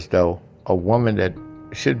feel as though a woman that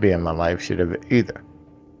should be in my life should have either.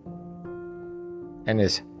 And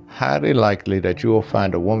it's highly likely that you will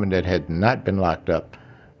find a woman that had not been locked up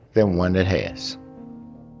than one that has.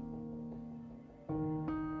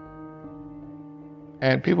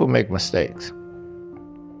 And people make mistakes.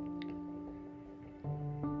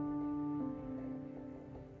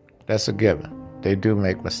 That's a given. They do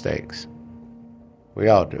make mistakes. We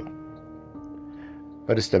all do.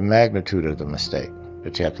 But it's the magnitude of the mistake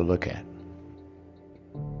that you have to look at,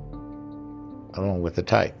 along with the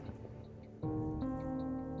type.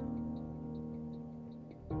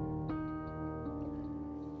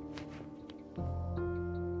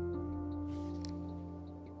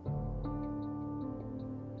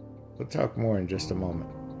 We'll talk more in just a moment.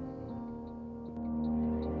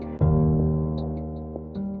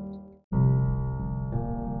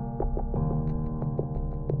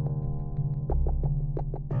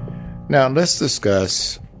 Now, let's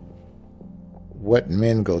discuss what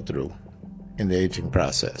men go through in the aging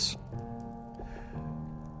process.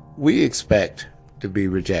 We expect to be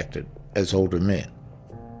rejected as older men.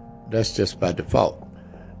 That's just by default.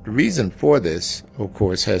 The reason for this, of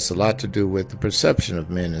course, has a lot to do with the perception of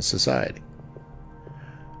men in society.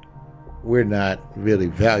 We're not really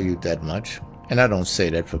valued that much, and I don't say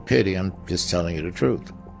that for pity, I'm just telling you the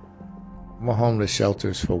truth. More homeless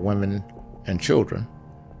shelters for women and children,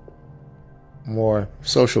 more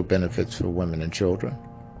social benefits for women and children.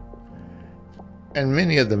 And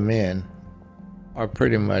many of the men are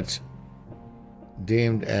pretty much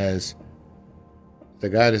deemed as the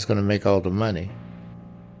guy that's going to make all the money,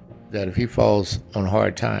 that if he falls on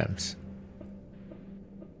hard times,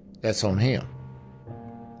 that's on him.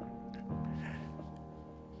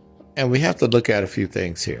 And we have to look at a few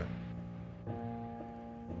things here.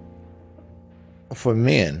 For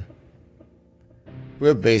men,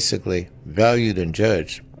 we're basically valued and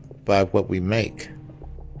judged by what we make.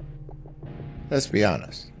 Let's be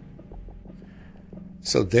honest.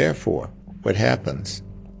 So therefore, what happens,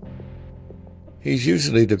 he's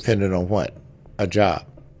usually dependent on what? A job.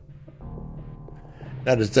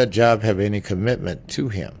 Now, does that job have any commitment to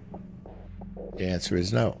him? The answer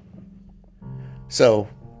is no. So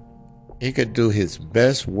he could do his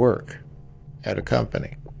best work at a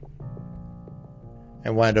company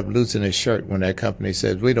and wind up losing his shirt when that company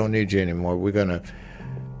says, we don't need you anymore. We're going to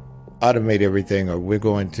automate everything, or we're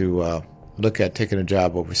going to look at taking a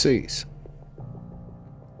job overseas.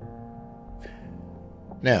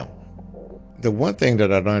 Now, the one thing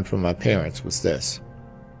that I learned from my parents was this.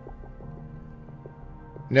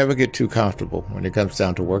 Never get too comfortable when it comes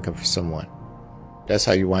down to working for someone. That's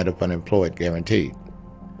how you wind up unemployed, guaranteed.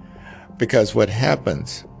 Because what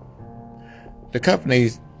happens, the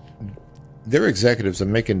companies, their executives are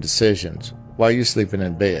making decisions while you're sleeping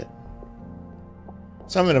in bed.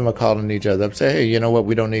 Some of them are calling each other up, say, hey, you know what,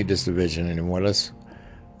 we don't need this division anymore. Let's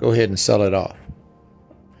go ahead and sell it off.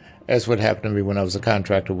 That's what happened to me when I was a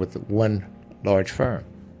contractor with one large firm.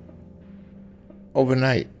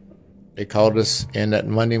 Overnight, they called us in that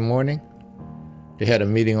Monday morning. They had a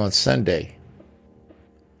meeting on Sunday.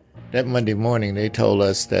 That Monday morning, they told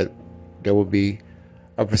us that there would be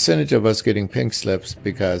a percentage of us getting pink slips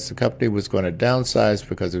because the company was going to downsize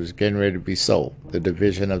because it was getting ready to be sold, the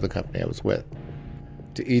division of the company I was with,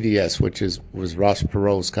 to EDS, which was Ross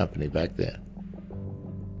Perot's company back then.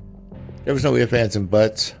 There was no ifs, ands, and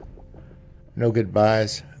buts, no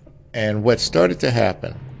goodbyes. And what started to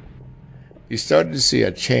happen, you started to see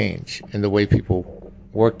a change in the way people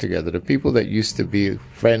work together. The people that used to be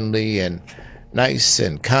friendly and nice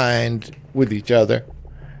and kind with each other,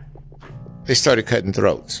 they started cutting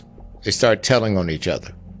throats. They started telling on each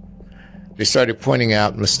other. They started pointing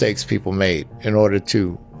out mistakes people made in order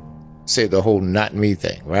to say the whole not me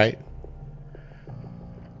thing, right?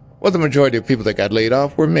 Well, the majority of people that got laid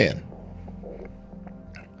off were men.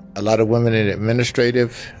 A lot of women in the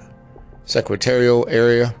administrative, secretarial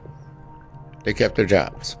area, they kept their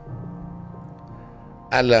jobs.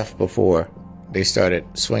 I left before they started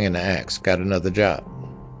swinging the axe, got another job.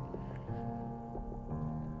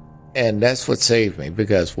 And that's what saved me,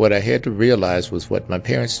 because what I had to realize was what my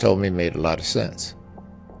parents told me made a lot of sense.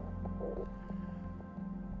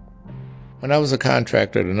 When I was a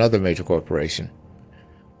contractor at another major corporation,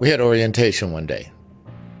 we had orientation one day.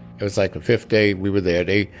 It was like the fifth day we were there.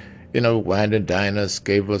 They, wined and dined us,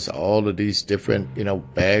 gave us all of these different,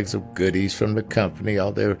 bags of goodies from the company,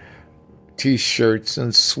 all their T-shirts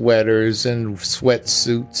and sweaters and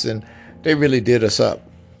sweatsuits, and they really did us up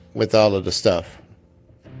with all of the stuff.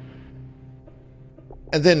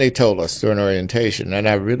 And then they told us during orientation, and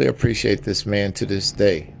I really appreciate this man to this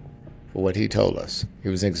day for what he told us. He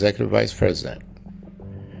was an executive vice president.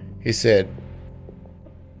 He said,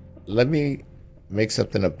 let me make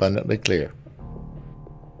something abundantly clear.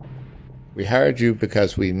 We hired you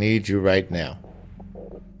because we need you right now.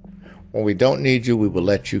 When we don't need you, we will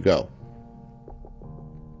let you go.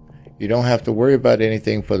 You don't have to worry about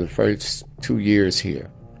anything for the first 2 years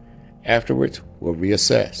here. Afterwards, we'll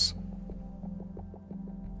reassess.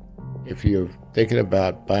 if you're thinking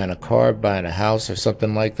about buying a car, buying a house, or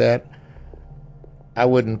something like that, I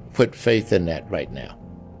wouldn't put faith in that right now.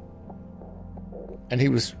 And he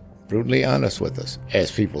was brutally honest with us,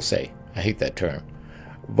 as people say. I hate that term.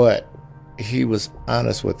 But he was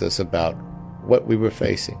honest with us about what we were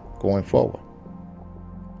facing going forward.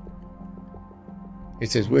 He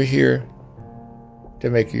says, we're here to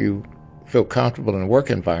make you feel comfortable in the work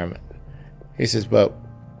environment. He says, but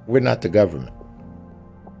we're not the government.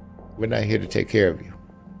 We're not here to take care of you.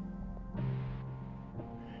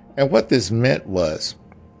 And what this meant was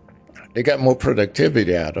they got more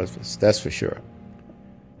productivity out of us, that's for sure.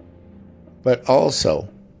 But also,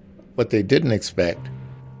 what they didn't expect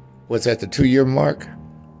was at the 2-year mark,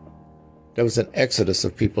 there was an exodus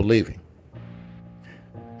of people leaving.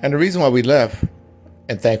 And the reason why we left,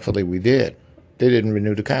 and thankfully we did, they didn't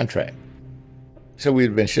renew the contract. So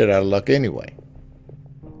we'd been shit out of luck anyway.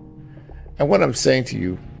 And what I'm saying to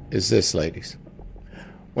you is this, ladies.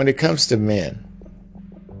 When it comes to men,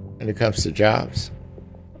 and it comes to jobs,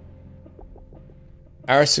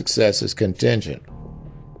 our success is contingent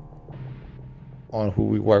on who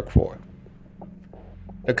we work for.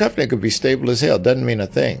 The company could be stable as hell, doesn't mean a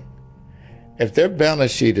thing. If their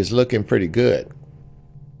balance sheet is looking pretty good,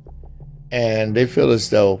 and they feel as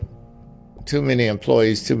though too many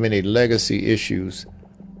employees, too many legacy issues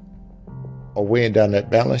are weighing down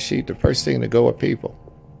that balance sheet, the first thing to go are people.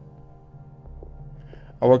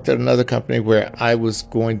 I worked at another company where I was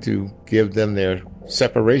going to give them their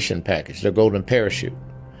separation package, their golden parachute.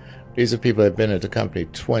 These are people that have been at the company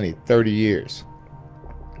 20, 30 years.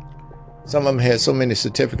 Some of them had so many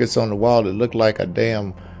certificates on the wall that looked like a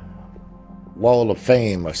damn wall of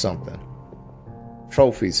fame or something.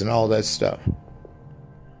 Trophies and all that stuff.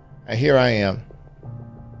 And here I am,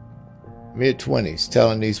 mid-20s,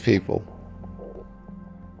 telling these people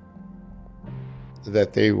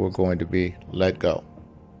that they were going to be let go.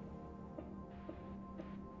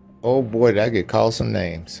 Oh boy, did I get called some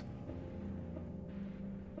names.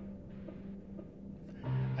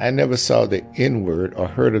 I never saw the N-word or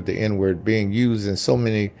heard of the N-word being used in so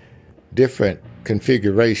many different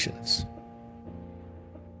configurations.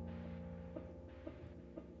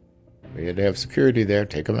 We had to have security there,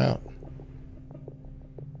 take them out.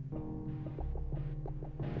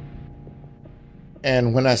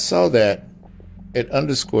 And when I saw that, it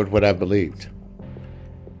underscored what I believed.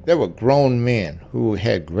 There were grown men who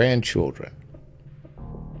had grandchildren,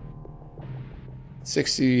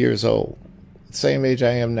 60 years old, same age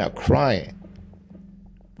I am now, crying,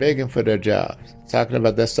 begging for their jobs, talking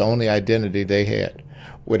about that's the only identity they had.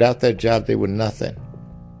 Without that job, they were nothing.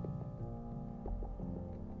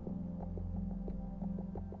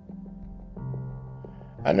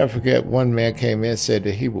 I never forget, one man came in and said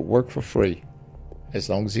that he would work for free as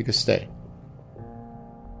long as he could stay.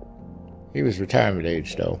 He was retirement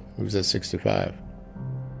age, though. He was at 65.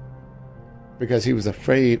 Because he was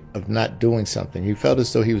afraid of not doing something. He felt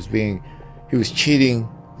as though he was cheating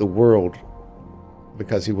the world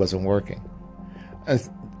because he wasn't working. And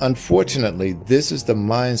unfortunately, this is the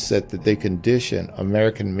mindset that they condition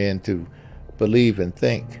American men to believe and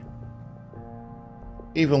think.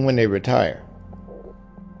 Even when they retire.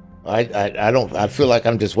 I feel like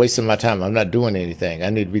I'm just wasting my time. I'm not doing anything.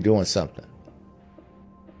 I need to be doing something.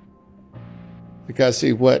 Because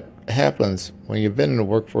see, what happens when you've been in the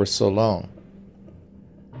workforce so long,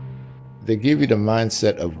 they give you the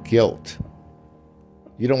mindset of guilt.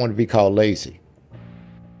 You don't want to be called lazy.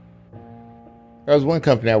 There was one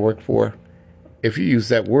company I worked for, if you use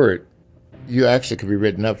that word, you actually could be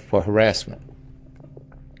written up for harassment.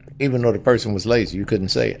 Even though the person was lazy, you couldn't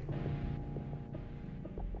say it.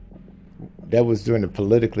 That was during the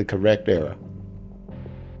politically correct era,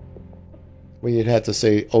 when you'd have to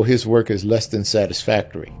say, oh, his work is less than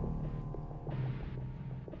satisfactory.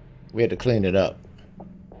 We had to clean it up.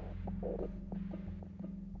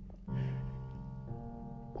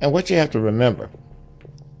 And what you have to remember,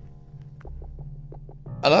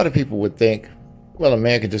 a lot of people would think, well, a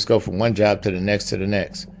man can just go from one job to the next to the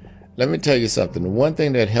next. Let me tell you something. The one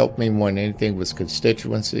thing that helped me more than anything was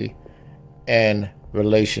constituency and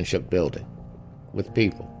relationship building with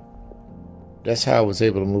people. That's how I was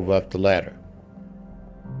able to move up the ladder.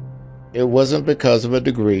 It wasn't because of a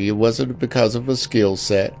degree. It wasn't because of a skill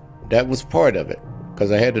set. That was part of it,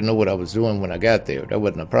 because I had to know what I was doing when I got there. That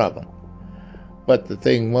wasn't a problem. But the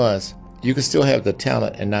thing was, you can still have the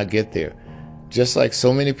talent and not get there. Just like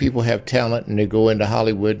so many people have talent and they go into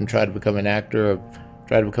Hollywood and try to become an actor or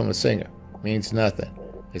try to become a singer. It means nothing.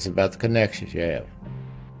 It's about the connections you have.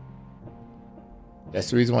 That's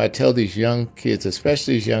the reason why I tell these young kids,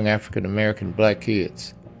 especially these young African-American black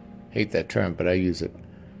kids, hate that term, but I use it.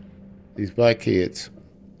 these black kids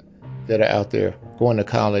that are out there going to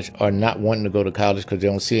college or not wanting to go to college because they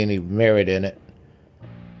don't see any merit in it.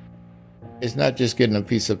 It's not just getting a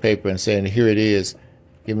piece of paper and saying, here it is,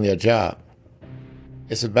 give me a job.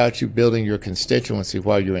 It's about you building your constituency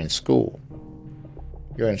while you're in school.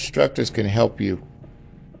 Your instructors can help you.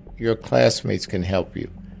 Your classmates can help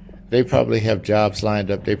you. They probably have jobs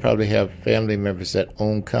lined up. They probably have family members that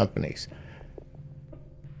own companies.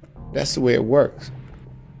 That's the way it works.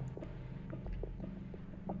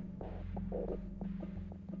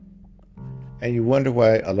 And you wonder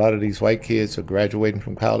why a lot of these white kids are graduating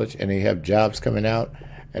from college and they have jobs coming out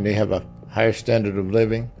and they have a higher standard of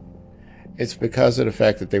living. It's because of the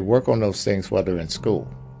fact that they work on those things while they're in school.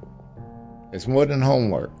 It's more than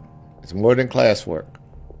homework. It's more than classwork.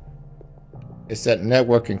 It's that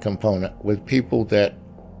networking component with people that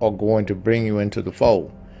are going to bring you into the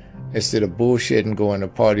fold instead of bullshitting, going to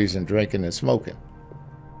parties and drinking and smoking.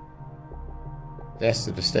 That's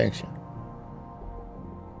the distinction.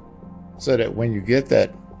 So that when you get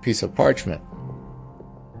that piece of parchment,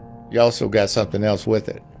 you also got something else with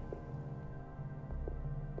it.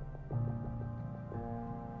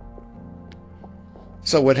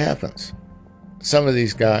 So what happens? Some of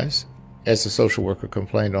these guys, as the social worker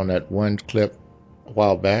complained on that one clip a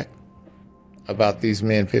while back, about these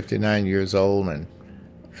men 59 years old and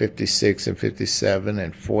 56 and 57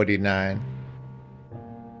 and 49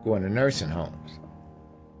 going to nursing homes.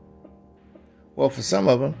 Well, for some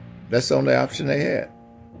of them, that's the only option they had.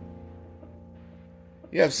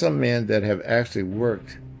 You have some men that have actually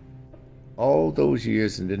worked all those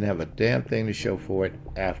years and didn't have a damn thing to show for it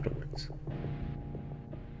afterwards.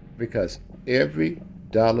 Because every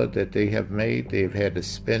dollar that they have made, they've had to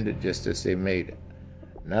spend it just as they made it.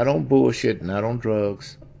 Not on bullshit, not on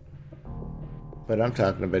drugs, but I'm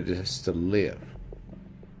talking about just to live.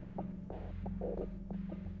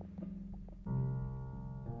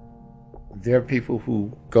 There are people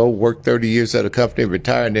who go work 30 years at a company,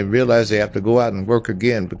 retire, and then realize they have to go out and work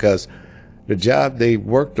again because the job they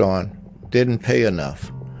worked on didn't pay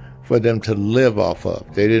enough for them to live off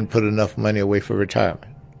of. They didn't put enough money away for retirement.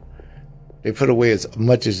 They put away as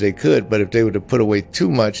much as they could, but if they would have put away too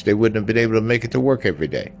much, they wouldn't have been able to make it to work every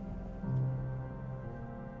day.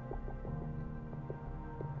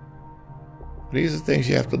 These are things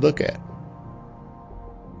you have to look at.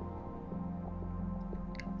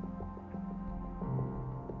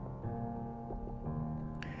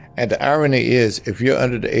 And the irony is, if you're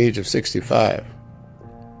under the age of 65,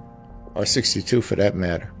 or 62 for that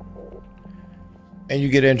matter, and you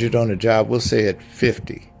get injured on the job, we'll say at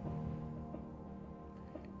 50,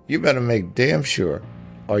 you better make damn sure,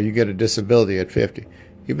 or you get a disability at 50,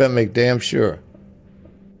 you better make damn sure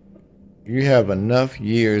you have enough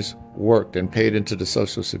years worked and paid into the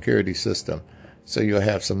Social Security system so you'll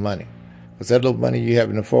have some money. Because that little money you have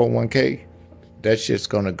in the 401k, that shit's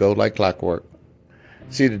going to go like clockwork.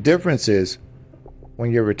 See, the difference is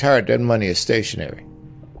when you're retired, that money is stationary.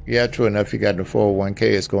 Yeah, true enough, you got the 401k,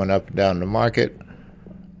 it's going up and down the market.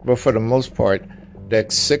 But for the most part,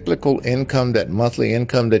 that cyclical income, that monthly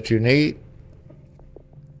income that you need,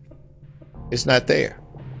 it's not there.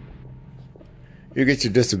 You get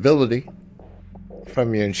your disability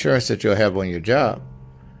from your insurance that you'll have on your job.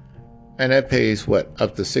 And that pays, what,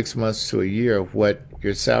 up to 6 months to a year of what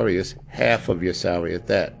your salary is, half of your salary at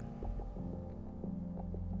that.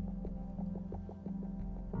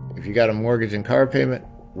 If you got a mortgage and car payment,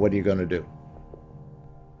 what are you going to do?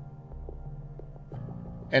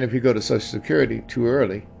 And if you go to Social Security too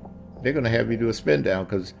early, they're going to have you do a spend down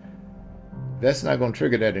because that's not going to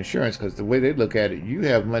trigger that insurance because the way they look at it, you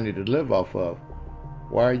have money to live off of.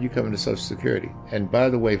 Why are you coming to Social Security? And by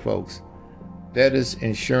the way, folks, that is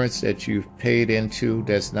insurance that you've paid into.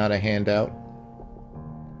 That's not a handout.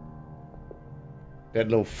 That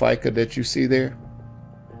little FICA that you see there,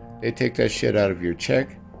 they take that shit out of your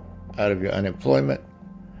check, out of your unemployment,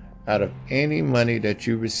 out of any money that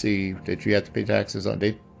you receive that you have to pay taxes on.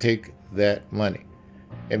 They take that money.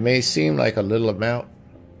 It may seem like a little amount,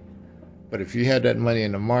 but if you had that money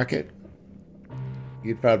in the market,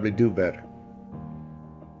 you'd probably do better.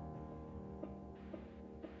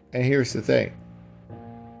 And here's the thing.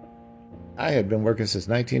 I had been working since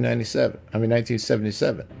 1977.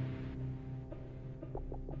 1977.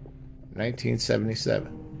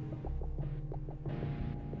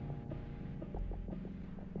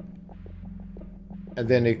 And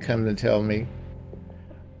then they come to tell me,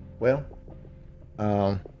 well,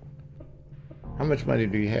 how much money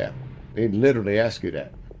do you have? They literally ask you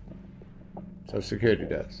that. Social Security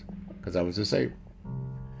does, because I was disabled.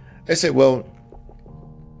 They said, well,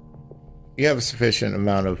 you have a sufficient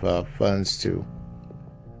amount of funds to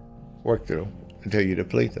work through until you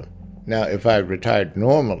deplete them. Now, if I retired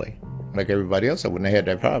normally, like everybody else, I wouldn't have had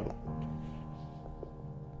that problem.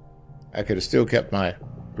 I could have still kept my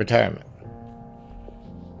retirement.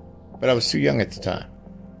 But I was too young at the time.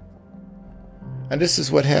 And this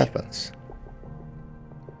is what happens.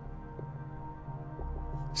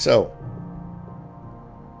 So,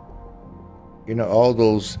 all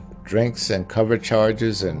those drinks and cover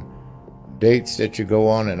charges and dates that you go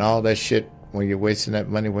on and all that shit when you're wasting that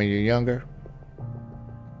money when you're younger,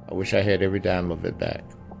 I wish I had every dime of it back.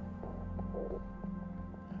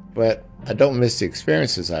 But I don't miss the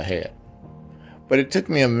experiences I had. But it took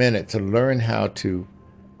me a minute to learn how to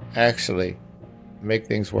actually make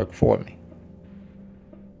things work for me.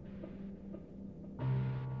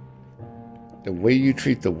 The way you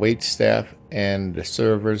treat the wait staff and the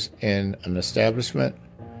servers in an establishment,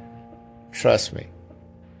 trust me,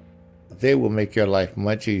 they will make your life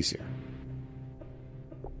much easier.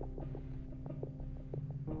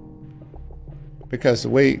 Because the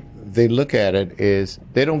way they look at it is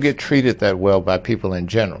they don't get treated that well by people in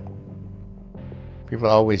general. People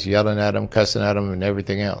are always yelling at them, cussing at them, and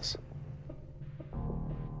everything else.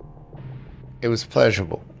 It was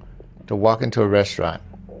pleasurable to walk into a restaurant,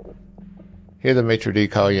 hear the maitre d'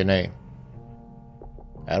 call your name.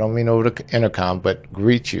 I don't mean over the intercom, but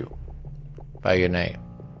greet you by your name.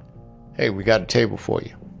 Hey, we got a table for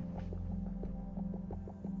you.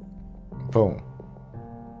 Boom.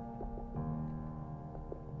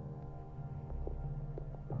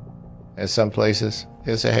 In some places,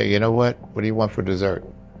 they'll say, hey, you know what? What do you want for dessert?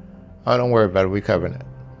 Oh, don't worry about it. We're covering it.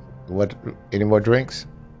 What? Any more drinks?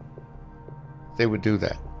 They would do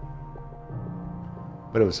that.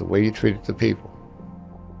 But it was the way you treated the people.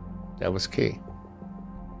 That was key.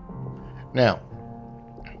 Now,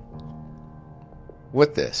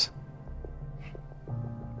 with this,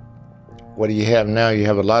 what do you have now? You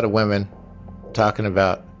have a lot of women talking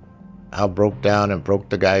about how broke down and broke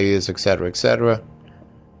the guy is, etc., etc.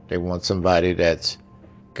 They want somebody that's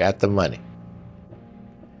got the money.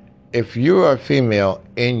 If you're a female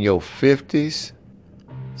in your 50s,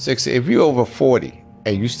 60s, if you're over 40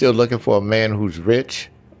 and you're still looking for a man who's rich,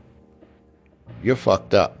 you're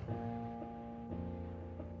fucked up.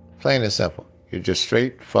 Plain and simple. You're just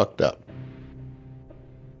straight fucked up.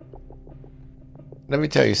 Let me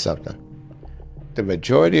tell you something. The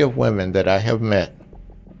majority of women that I have met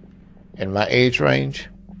in my age range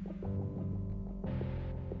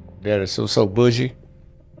that are so bougie,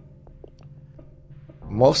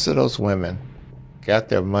 most of those women got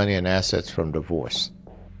their money and assets from divorce.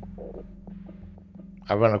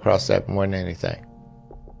 I run across that more than anything.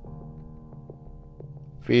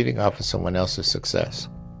 Feeding off of someone else's success.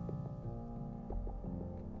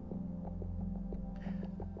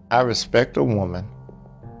 I respect a woman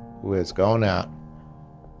who has gone out,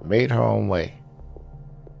 made her own way,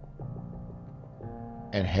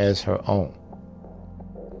 and has her own.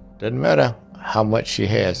 Doesn't matter how much she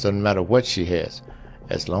has, doesn't matter what she has,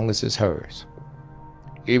 as long as it's hers.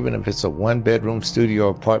 Even if it's a one-bedroom studio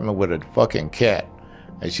apartment with a fucking cat,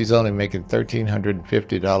 and she's only making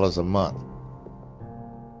 $1,350 a month.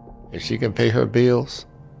 If she can pay her bills,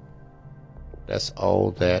 that's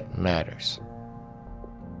all that matters.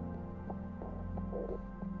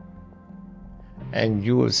 And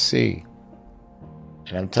you will see,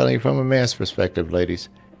 and I'm telling you from a man's perspective, ladies,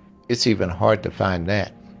 it's even hard to find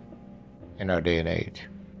that in our day and age.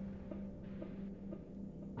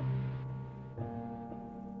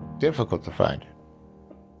 Difficult to find it.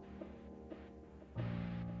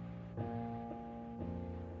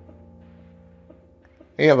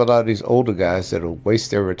 You have a lot of these older guys that will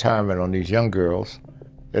waste their retirement on these young girls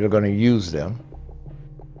that are going to use them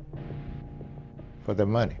for their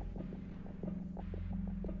money.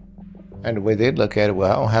 And the way they look at it,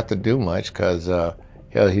 well, I don't have to do much because hell,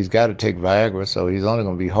 he's got to take Viagra, so he's only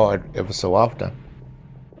going to be hard ever so often.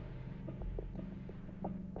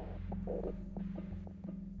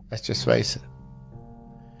 Let's just face it.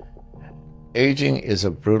 Aging is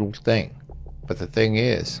a brutal thing. But the thing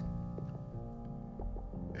is,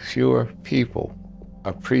 fewer people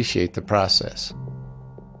appreciate the process.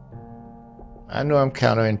 I know I'm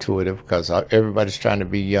counterintuitive because everybody's trying to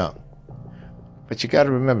be young. But you got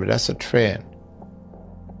to remember, that's a trend.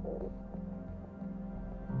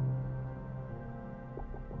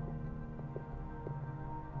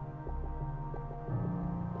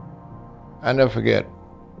 I never forget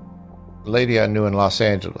a lady I knew in Los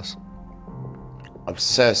Angeles,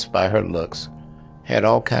 obsessed by her looks, had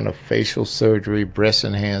all kind of facial surgery, breast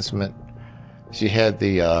enhancement. She had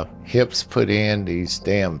the hips put in, these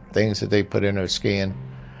damn things that they put in her skin,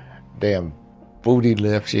 damn booty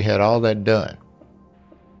lift. She had all that done.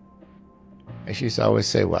 And she used to always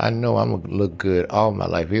say, well, I know I'm going to look good all my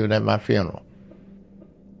life, even at my funeral.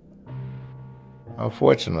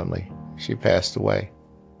 Unfortunately, she passed away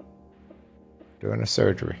during a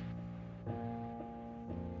surgery.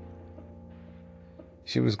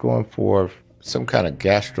 She was going for some kind of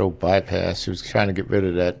gastro bypass. She was trying to get rid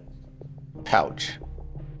of that pouch.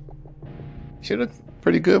 She looked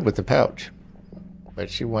pretty good with the pouch, but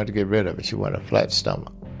she wanted to get rid of it. She wanted a flat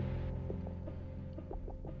stomach.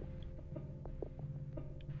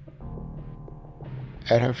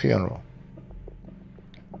 At her funeral,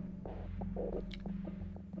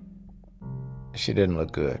 she didn't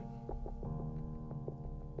look good.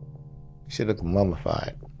 She looked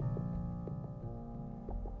mummified.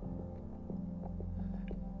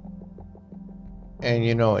 And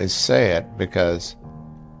you know, it's sad because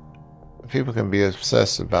people can be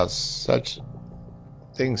obsessed about such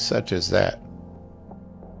things such as that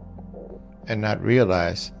and not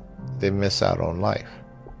realize they miss out on life.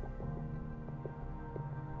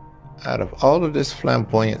 Out of all of this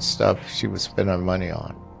flamboyant stuff she would spend her money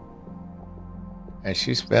on, and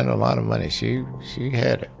she spent a lot of money. She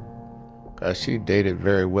had it because she dated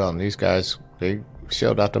very well, and these guys, they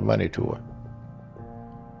shelled out the money to her.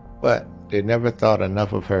 But they never thought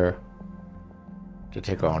enough of her to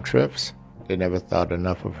take her on trips. They never thought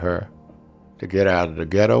enough of her to get her out of the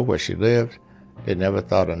ghetto where she lived. They never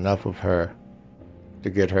thought enough of her to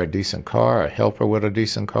get her a decent car or help her with a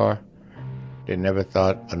decent car. They never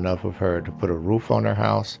thought enough of her to put a roof on her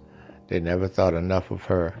house. They never thought enough of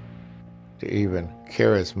her to even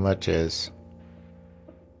care as much as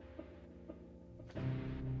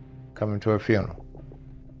coming to her funeral.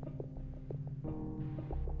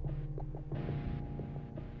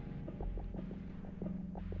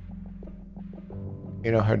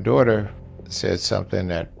 You know, her daughter said something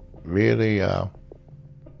that really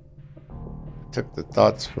took the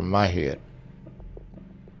thoughts from my head.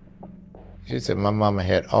 She said, my mama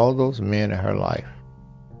had all those men in her life,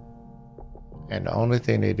 and the only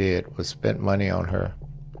thing they did was spend money on her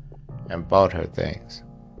and bought her things,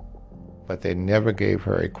 but they never gave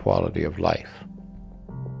her a quality of life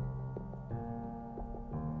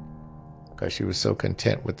because she was so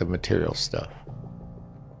content with the material stuff.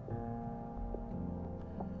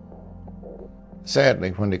 Sadly,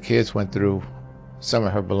 when the kids went through some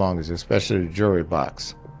of her belongings, especially the jewelry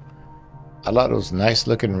box, a lot of those nice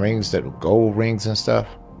looking rings that were gold rings and stuff,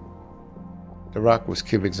 the rock was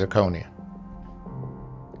cubic zirconia.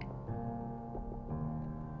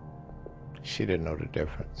 She didn't know the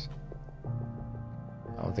difference.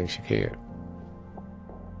 I don't think she cared.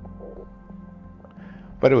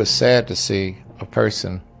 But it was sad to see a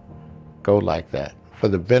person go like that for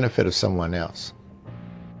the benefit of someone else,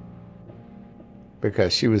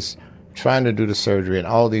 because she was trying to do the surgery and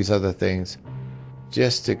all these other things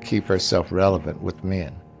just to keep herself relevant with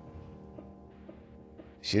men.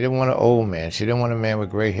 She didn't want an old man. She didn't want a man with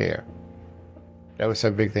gray hair. That was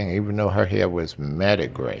her big thing, even though her hair was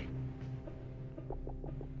matted gray.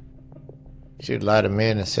 She'd lie to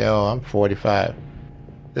men and say, oh, I'm 45.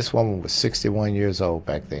 This woman was 61 years old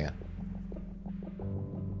back then.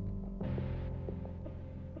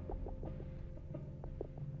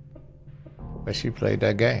 But she played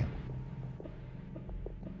that game.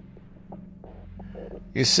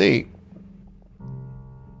 You see,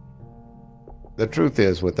 the truth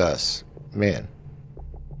is with us, men,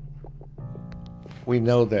 we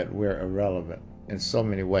know that we're irrelevant in so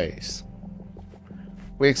many ways.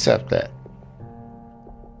 We accept that.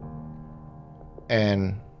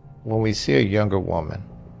 And when we see a younger woman,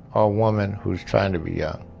 or a woman who's trying to be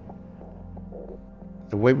young,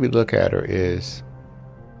 the way we look at her is,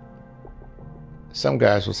 some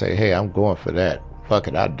guys will say, hey, I'm going for that. Fuck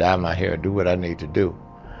it, I'll dye my hair, do what I need to do.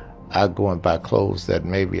 I'll go and buy clothes that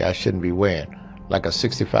maybe I shouldn't be wearing, like a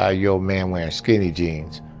 65-year-old man wearing skinny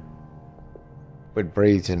jeans with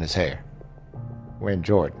braids in his hair, wearing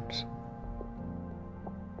Jordans.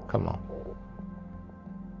 Come on.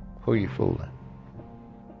 Who you fooling?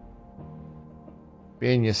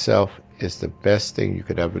 Being yourself is the best thing you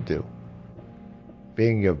could ever do.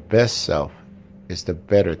 Being your best self is the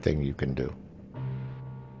better thing you can do.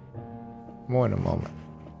 More in a moment.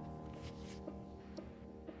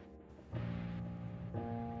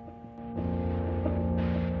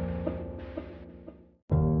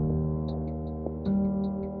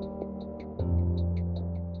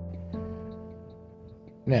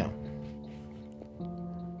 Now,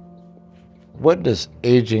 what does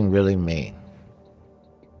aging really mean?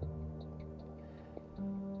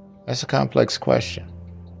 That's a complex question.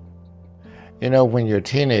 You know, when you're a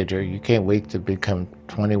teenager, you can't wait to become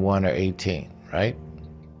 21 or 18, right?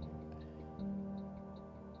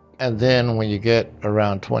 And then when you get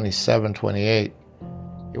around 27, 28,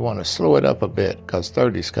 you want to slow it up a bit because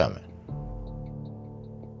 30's coming.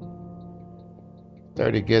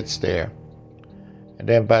 30 gets there. And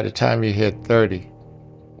then by the time you hit 30,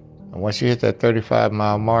 and once you hit that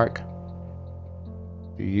 35-mile mark,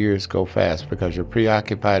 the years go fast because you're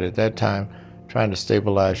preoccupied at that time trying to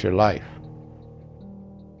stabilize your life.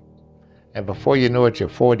 And before you know it, you're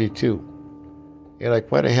 42. You're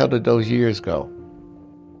like, where the hell did those years go?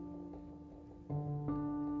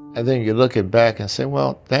 And then you're looking back and say,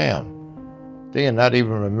 well, damn. Then you're not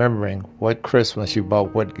even remembering what Christmas you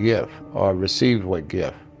bought what gift or received what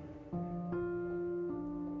gift.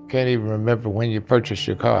 Can't even remember when you purchased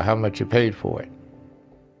your car, how much you paid for it.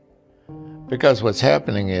 Because what's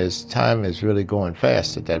happening is time is really going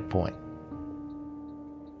fast at that point.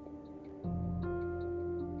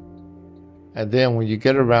 And then when you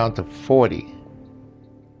get around to 40,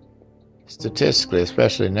 statistically,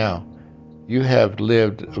 especially now, you have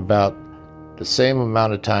lived about the same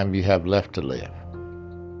amount of time you have left to live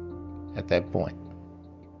at that point.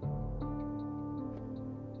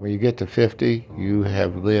 When you get to 50, you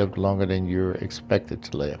have lived longer than you're expected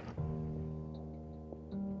to live.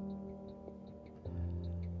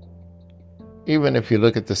 Even if you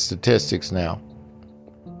look at the statistics now,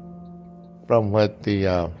 from what the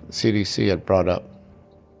CDC had brought up,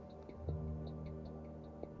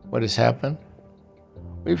 what has happened?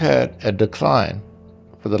 We've had a decline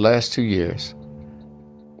for the last 2 years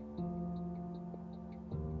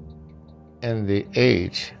in the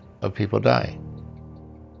age of people dying.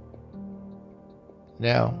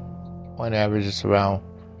 Now, on average, it's around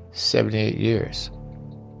 78 years.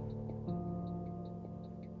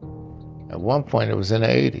 At one point, it was in the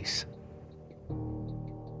 80s.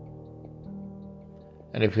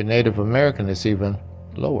 And if you're Native American, it's even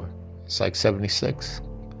lower. It's like 76.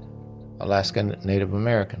 Alaskan Native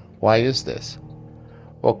American. Why is this?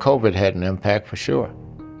 Well, COVID had an impact for sure.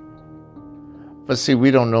 But see,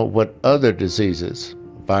 we don't know what other diseases,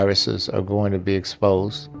 viruses, are going to be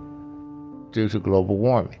exposed due to global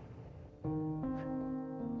warming.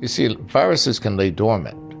 You see, viruses can lay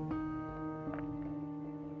dormant.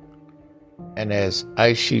 And as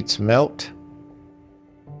ice sheets melt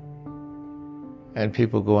and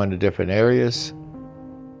people go into different areas,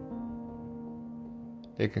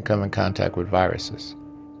 they can come in contact with viruses.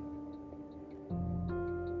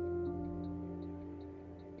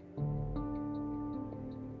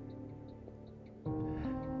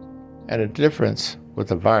 And a difference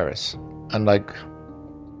with a virus, unlike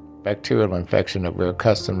bacterial infection that we're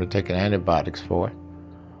accustomed to taking antibiotics for,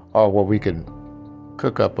 or where we can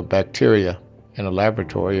cook up a bacteria in a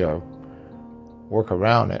laboratory or work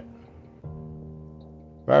around it,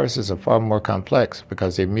 viruses are far more complex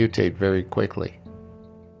because they mutate very quickly.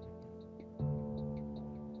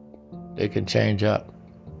 They can change up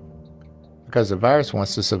because the virus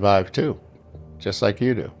wants to survive too, just like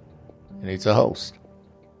you do. It needs a host.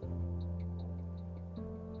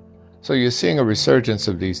 So you're seeing a resurgence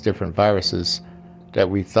of these different viruses that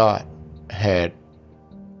we thought had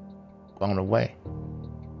gone away.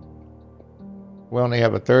 We only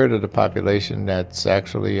have a third of the population that's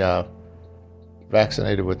actually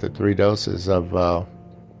vaccinated with the 3 doses of for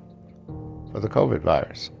the COVID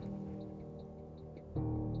virus.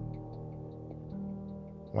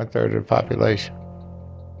 1/3 of the population.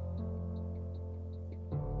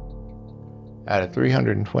 Out of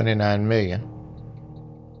 329 million,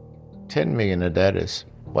 10 million of that is,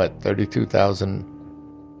 32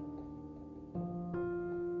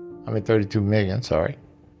 million,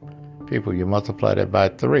 people. You multiply that by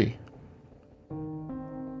 3.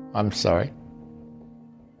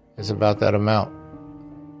 It's about that amount,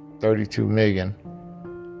 32 million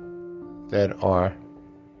that are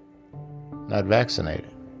not vaccinated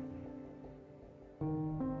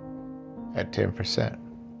at 10%.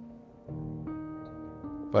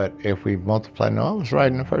 But if we multiply, I was right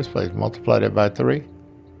in the first place, multiply that by 3.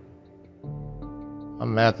 My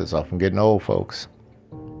math is off. I'm getting old, folks.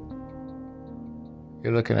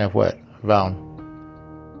 You're looking at what? Around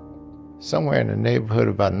somewhere in the neighborhood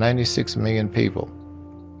of about 96 million people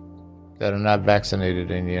that are not vaccinated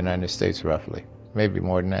in the United States, roughly. Maybe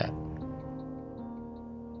more than that.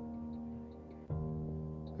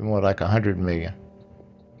 More like 100 million.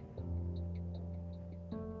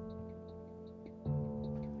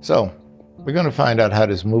 So, we're going to find out how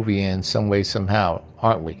this movie ends some way, somehow,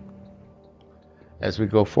 aren't we? As we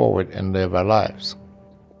go forward and live our lives.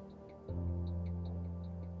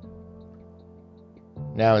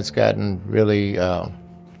 Now it's gotten really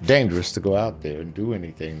dangerous to go out there and do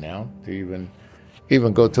anything now, to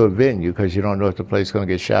even go to a venue, because you don't know if the place is going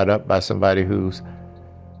to get shot up by somebody who's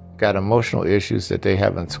got emotional issues that they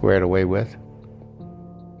haven't squared away with.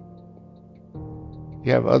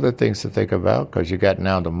 You have other things to think about because you got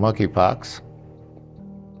now the monkeypox.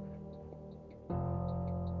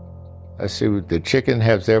 Let's see, the chicken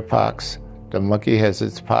has their pox, the monkey has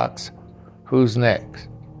its pox. Who's next?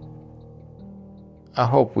 I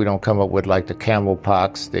hope we don't come up with like the camel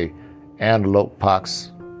pox, the antelope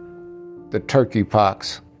pox, the turkey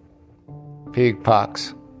pox, pig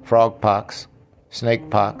pox, frog pox, snake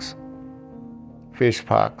pox, fish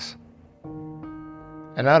pox.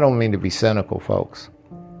 And I don't mean to be cynical, folks.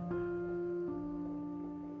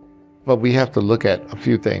 But we have to look at a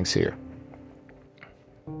few things here.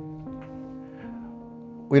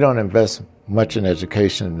 We don't invest much in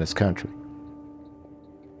education in this country.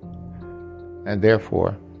 And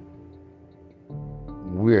therefore,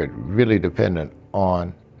 we're really dependent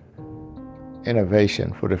on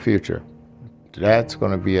innovation for the future. That's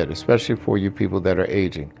going to be it, especially for you people that are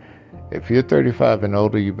aging. If you're 35 and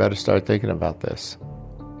older, you better start thinking about this.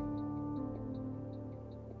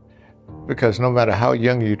 Because no matter how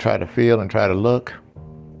young you try to feel and try to look,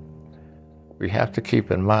 we have to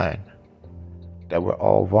keep in mind that we're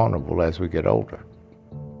all vulnerable as we get older.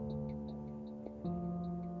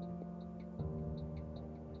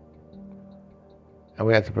 And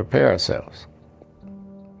we have to prepare ourselves.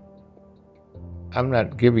 I'm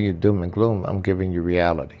not giving you doom and gloom, I'm giving you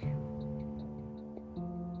reality.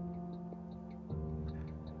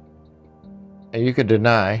 And you can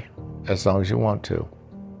deny as long as you want to.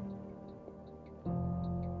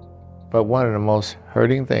 But one of the most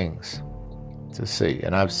hurting things to see,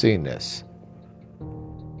 and I've seen this,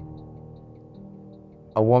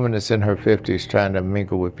 a woman that's in her 50s trying to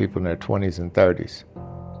mingle with people in their 20s and 30s,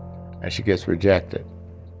 and she gets rejected.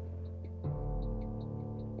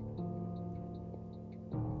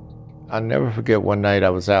 I'll never forget one night I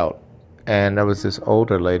was out, and there was this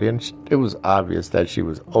older lady, and it was obvious that she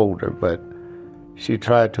was older, but she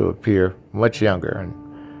tried to appear much younger, and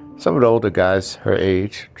some of the older guys her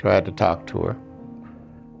age tried to talk to her.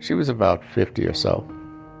 She was about 50 or so,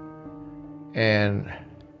 and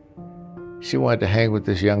she wanted to hang with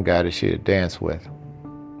this young guy that she had danced with.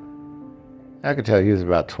 I could tell he was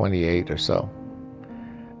about 28 or so.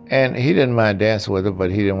 And he didn't mind dancing with her, but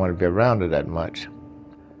he didn't want to be around her that much.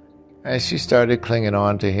 And she started clinging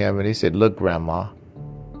on to him, and he said, "Look, Grandma,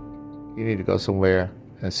 you need to go somewhere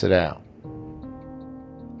and sit down.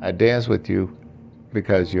 I danced with you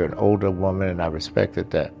because you're an older woman, and I respected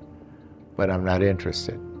that, but I'm not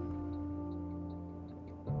interested."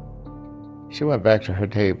 She went back to her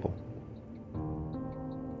table,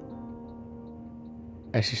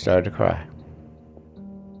 and she started to cry.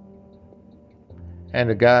 And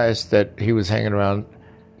the guys that he was hanging around,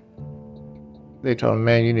 they told him,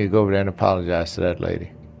 "Man, you need to go over there and apologize to that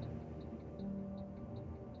lady."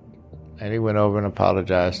 And he went over and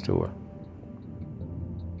apologized to her.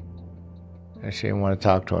 And she didn't want to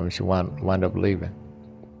talk to him. She wound up leaving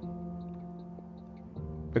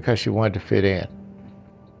because she wanted to fit in.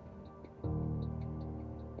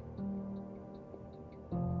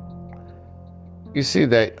 You see,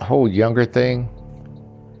 that whole younger thing,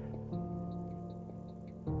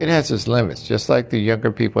 it has its limits, just like the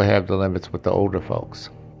younger people have the limits with the older folks.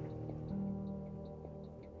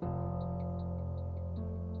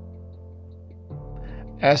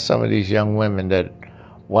 Ask some of these young women that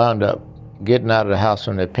wound up getting out of the house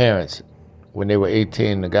from their parents when they were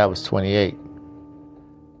 18, the guy was 28.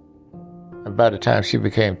 And by the time she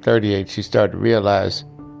became 38, she started to realize,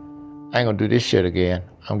 I ain't gonna do this shit again.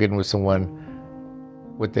 I'm getting with someone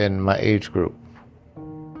within my age group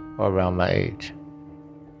or around my age.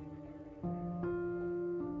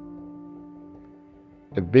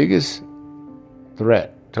 The biggest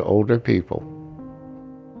threat to older people,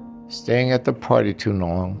 staying at the party too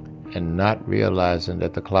long and not realizing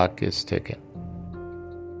that the clock is ticking.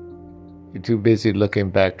 You're too busy looking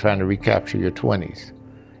back, trying to recapture your 20s,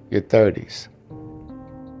 your 30s.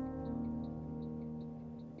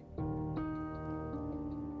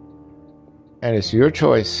 And it's your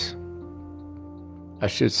choice, I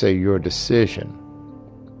should say your decision,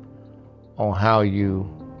 on how you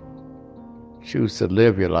choose to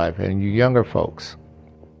live your life. And you younger folks,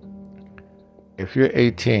 if you're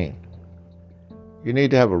 18, you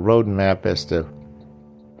need to have a roadmap as to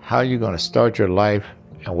how you're going to start your life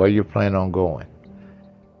and where you plan on going.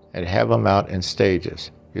 And have them out in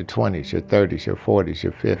stages, your 20s, your 30s, your 40s,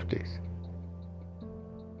 your 50s.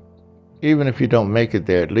 Even if you don't make it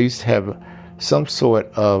there, at least have some sort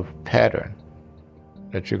of pattern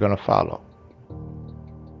that you're going to follow.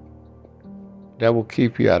 That will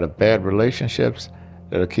keep you out of bad relationships,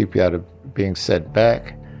 that'll keep you out of being set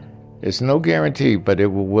back, It's no guarantee, but it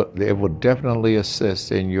will definitely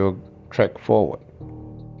assist in your trek forward.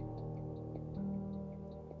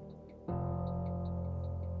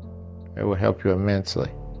 It will help you immensely.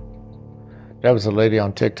 There was a lady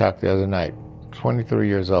on TikTok the other night, 23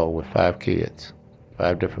 years old with 5 kids,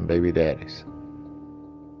 5 different baby daddies.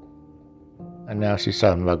 And now she's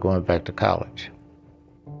talking about going back to college.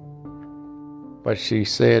 But she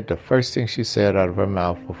said, the first thing she said out of her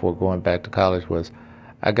mouth before going back to college was,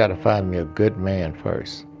 I got to find me a good man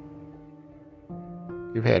first.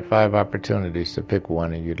 You've had 5 opportunities to pick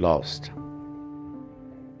one and you lost.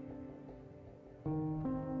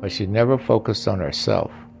 But she never focused on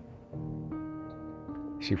herself.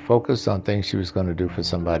 She focused on things she was going to do for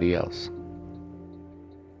somebody else.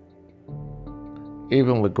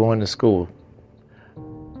 Even with going to school,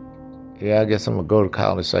 I guess I'm going to go to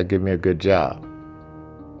college so I give me a good job.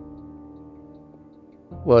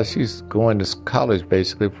 Well, she's going to college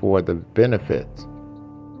basically for the benefits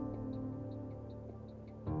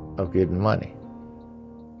of getting money.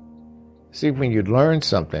 See, when you learn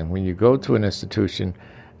something, when you go to an institution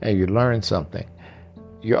and you learn something,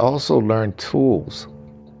 you also learn tools.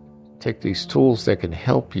 Take these tools that can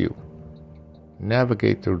help you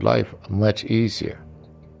navigate through life much easier.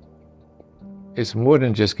 It's more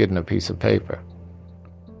than just getting a piece of paper.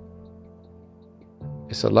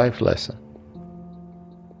 It's a life lesson.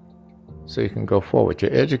 So you can go forward.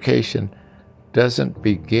 Your education doesn't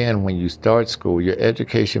begin when you start school. Your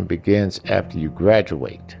education begins after you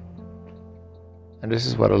graduate. And this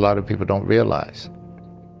is what a lot of people don't realize.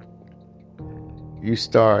 You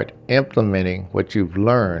start implementing what you've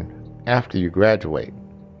learned after you graduate.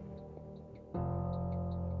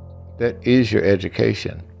 That is your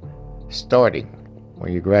education, starting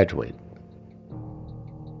when you graduate.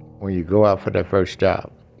 When you go out for that first job,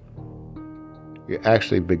 you're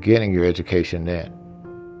actually beginning your education then.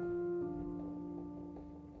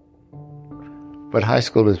 But high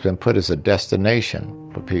school has been put as a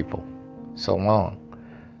destination for people so long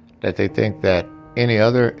that they think that any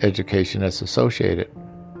other education that's associated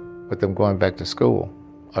with them going back to school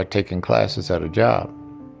or taking classes at a job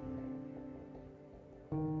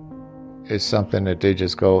is something that they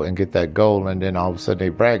just go and get that goal and then all of a sudden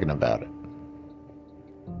they're bragging about it.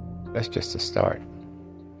 That's just a start.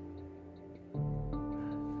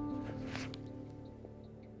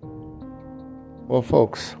 Well,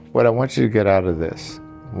 folks, what I want you to get out of this,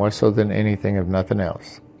 more so than anything, if nothing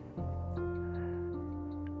else,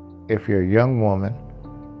 if you're a young woman,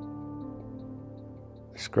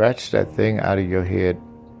 scratch that thing out of your head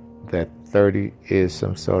that 30 is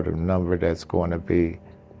some sort of number that's going to be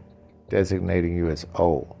designating you as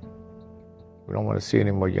old. We don't want to see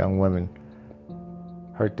any more young women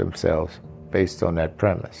hurt themselves based on that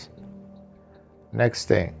premise. Next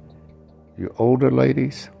thing, you older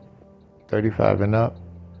ladies, 35 and up,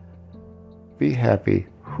 be happy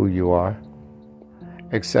who you are,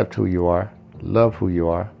 accept who you are, love who you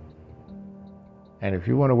are. And if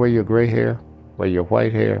you want to wear your gray hair, wear your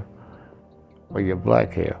white hair, wear your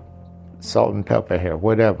black hair, salt and pepper hair,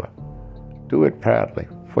 whatever, do it proudly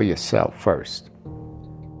for yourself first.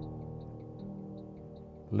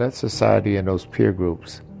 Let society and those peer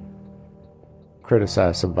groups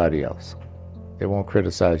criticize somebody else. They won't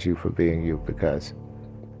criticize you for being you because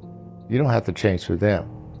you don't have to change for them.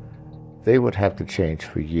 They would have to change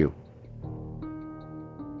for you.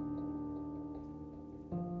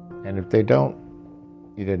 And if they don't,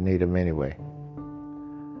 you didn't need them anyway.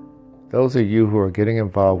 Those of you who are getting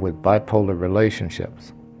involved with bipolar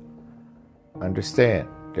relationships, understand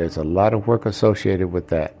there's a lot of work associated with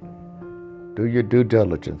that. Do your due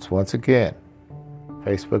diligence. Once again,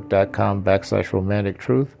 facebook.com/romantic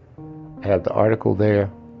truth. I have the article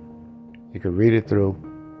there. You can read it through.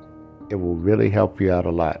 It will really help you out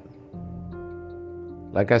a lot.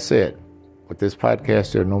 Like I said, with this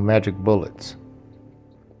podcast, there are no magic bullets.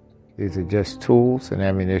 These are just tools and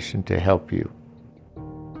ammunition to help you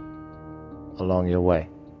along your way.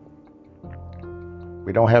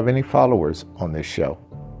 We don't have any followers on this show,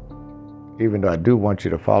 even though I do want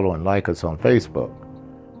you to follow and like us on Facebook.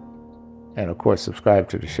 And of course, subscribe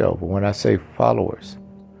to the show. But when I say followers,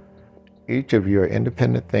 each of you are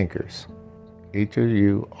independent thinkers. Each of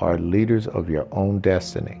you are leaders of your own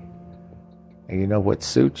destiny. And you know what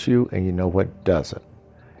suits you and you know what doesn't.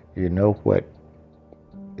 You know what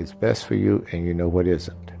is best for you and you know what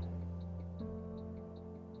isn't.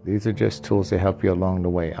 These are just tools to help you along the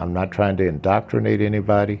way. I'm not trying to indoctrinate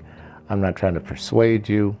anybody. I'm not trying to persuade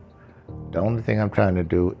you. The only thing I'm trying to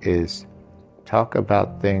do is talk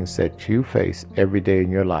about things that you face every day in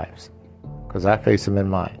your lives, because I face them in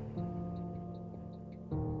mine.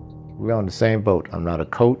 We're on the same boat. I'm not a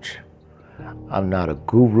coach. I'm not a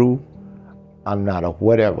guru. I'm not a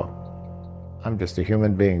whatever. I'm just a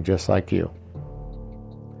human being just like you.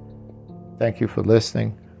 Thank you for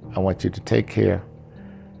listening. I want you to take care.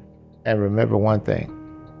 And remember one thing.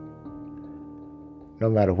 No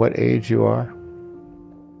matter what age you are,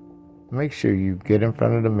 make sure you get in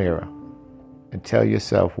front of the mirror and tell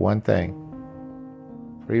yourself one thing.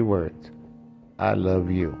 3 words. I love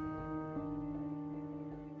you.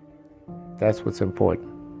 That's what's important.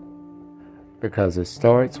 Because it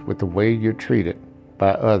starts with the way you're treated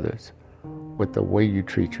by others, with the way you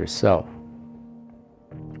treat yourself.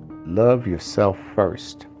 Love yourself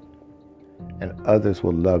first, and others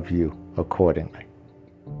will love you accordingly.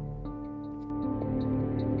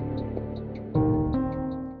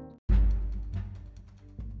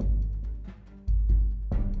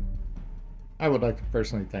 I would like to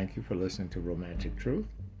personally thank you for listening to Romantic Truth.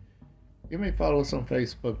 You may follow us on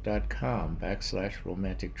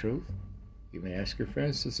Facebook.com/Romantic Truth. You may ask your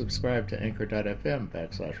friends to subscribe to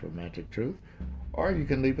Anchor.fm/Romantic Truth, or you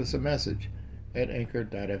can leave us a message at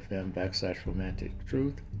Anchor.fm/Romantic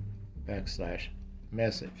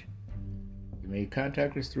Truth/message. You may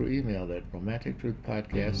contact us through email at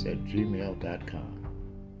romantictruthpodcast@gmail.com.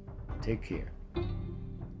 Take care.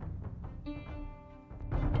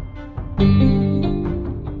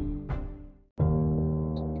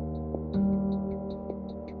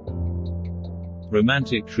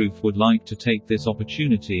 Romantic Truth would like to take this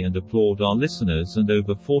opportunity and applaud our listeners and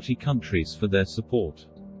over 40 countries for their support.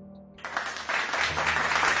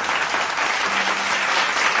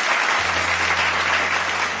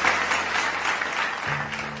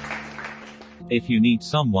 If you need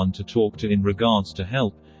someone to talk to in regards to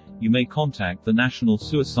help, you may contact the National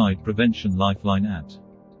Suicide Prevention Lifeline at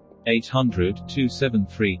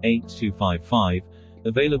 800-273-8255,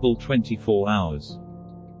 available 24 hours.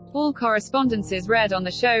 All correspondences read on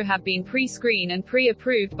the show have been pre-screened and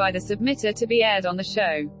pre-approved by the submitter to be aired on the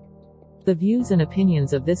show. The views and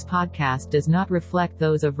opinions of this podcast does not reflect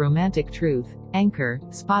those of Romantic Truth, Anchor,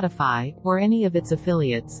 Spotify, or any of its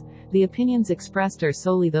affiliates. The opinions expressed are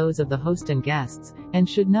solely those of the host and guests, and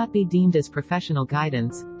should not be deemed as professional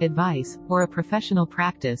guidance, advice, or a professional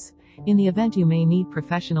practice. In the event you may need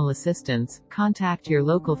professional assistance, contact your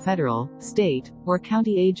local federal, state, or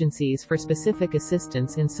county agencies for specific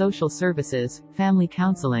assistance in social services, family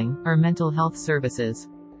counseling, or mental health services.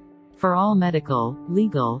 For all medical,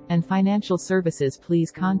 legal, and financial services, please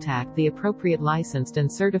contact the appropriate licensed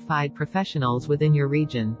and certified professionals within your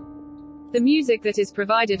region. The music that is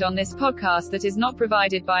provided on this podcast that is not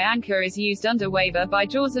provided by Anchor is used under waiver by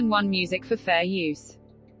Jaws and One Music for fair use.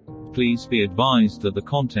 Please be advised that the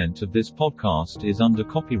content of this podcast is under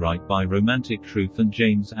copyright by Romantic Truth and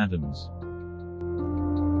James Adams.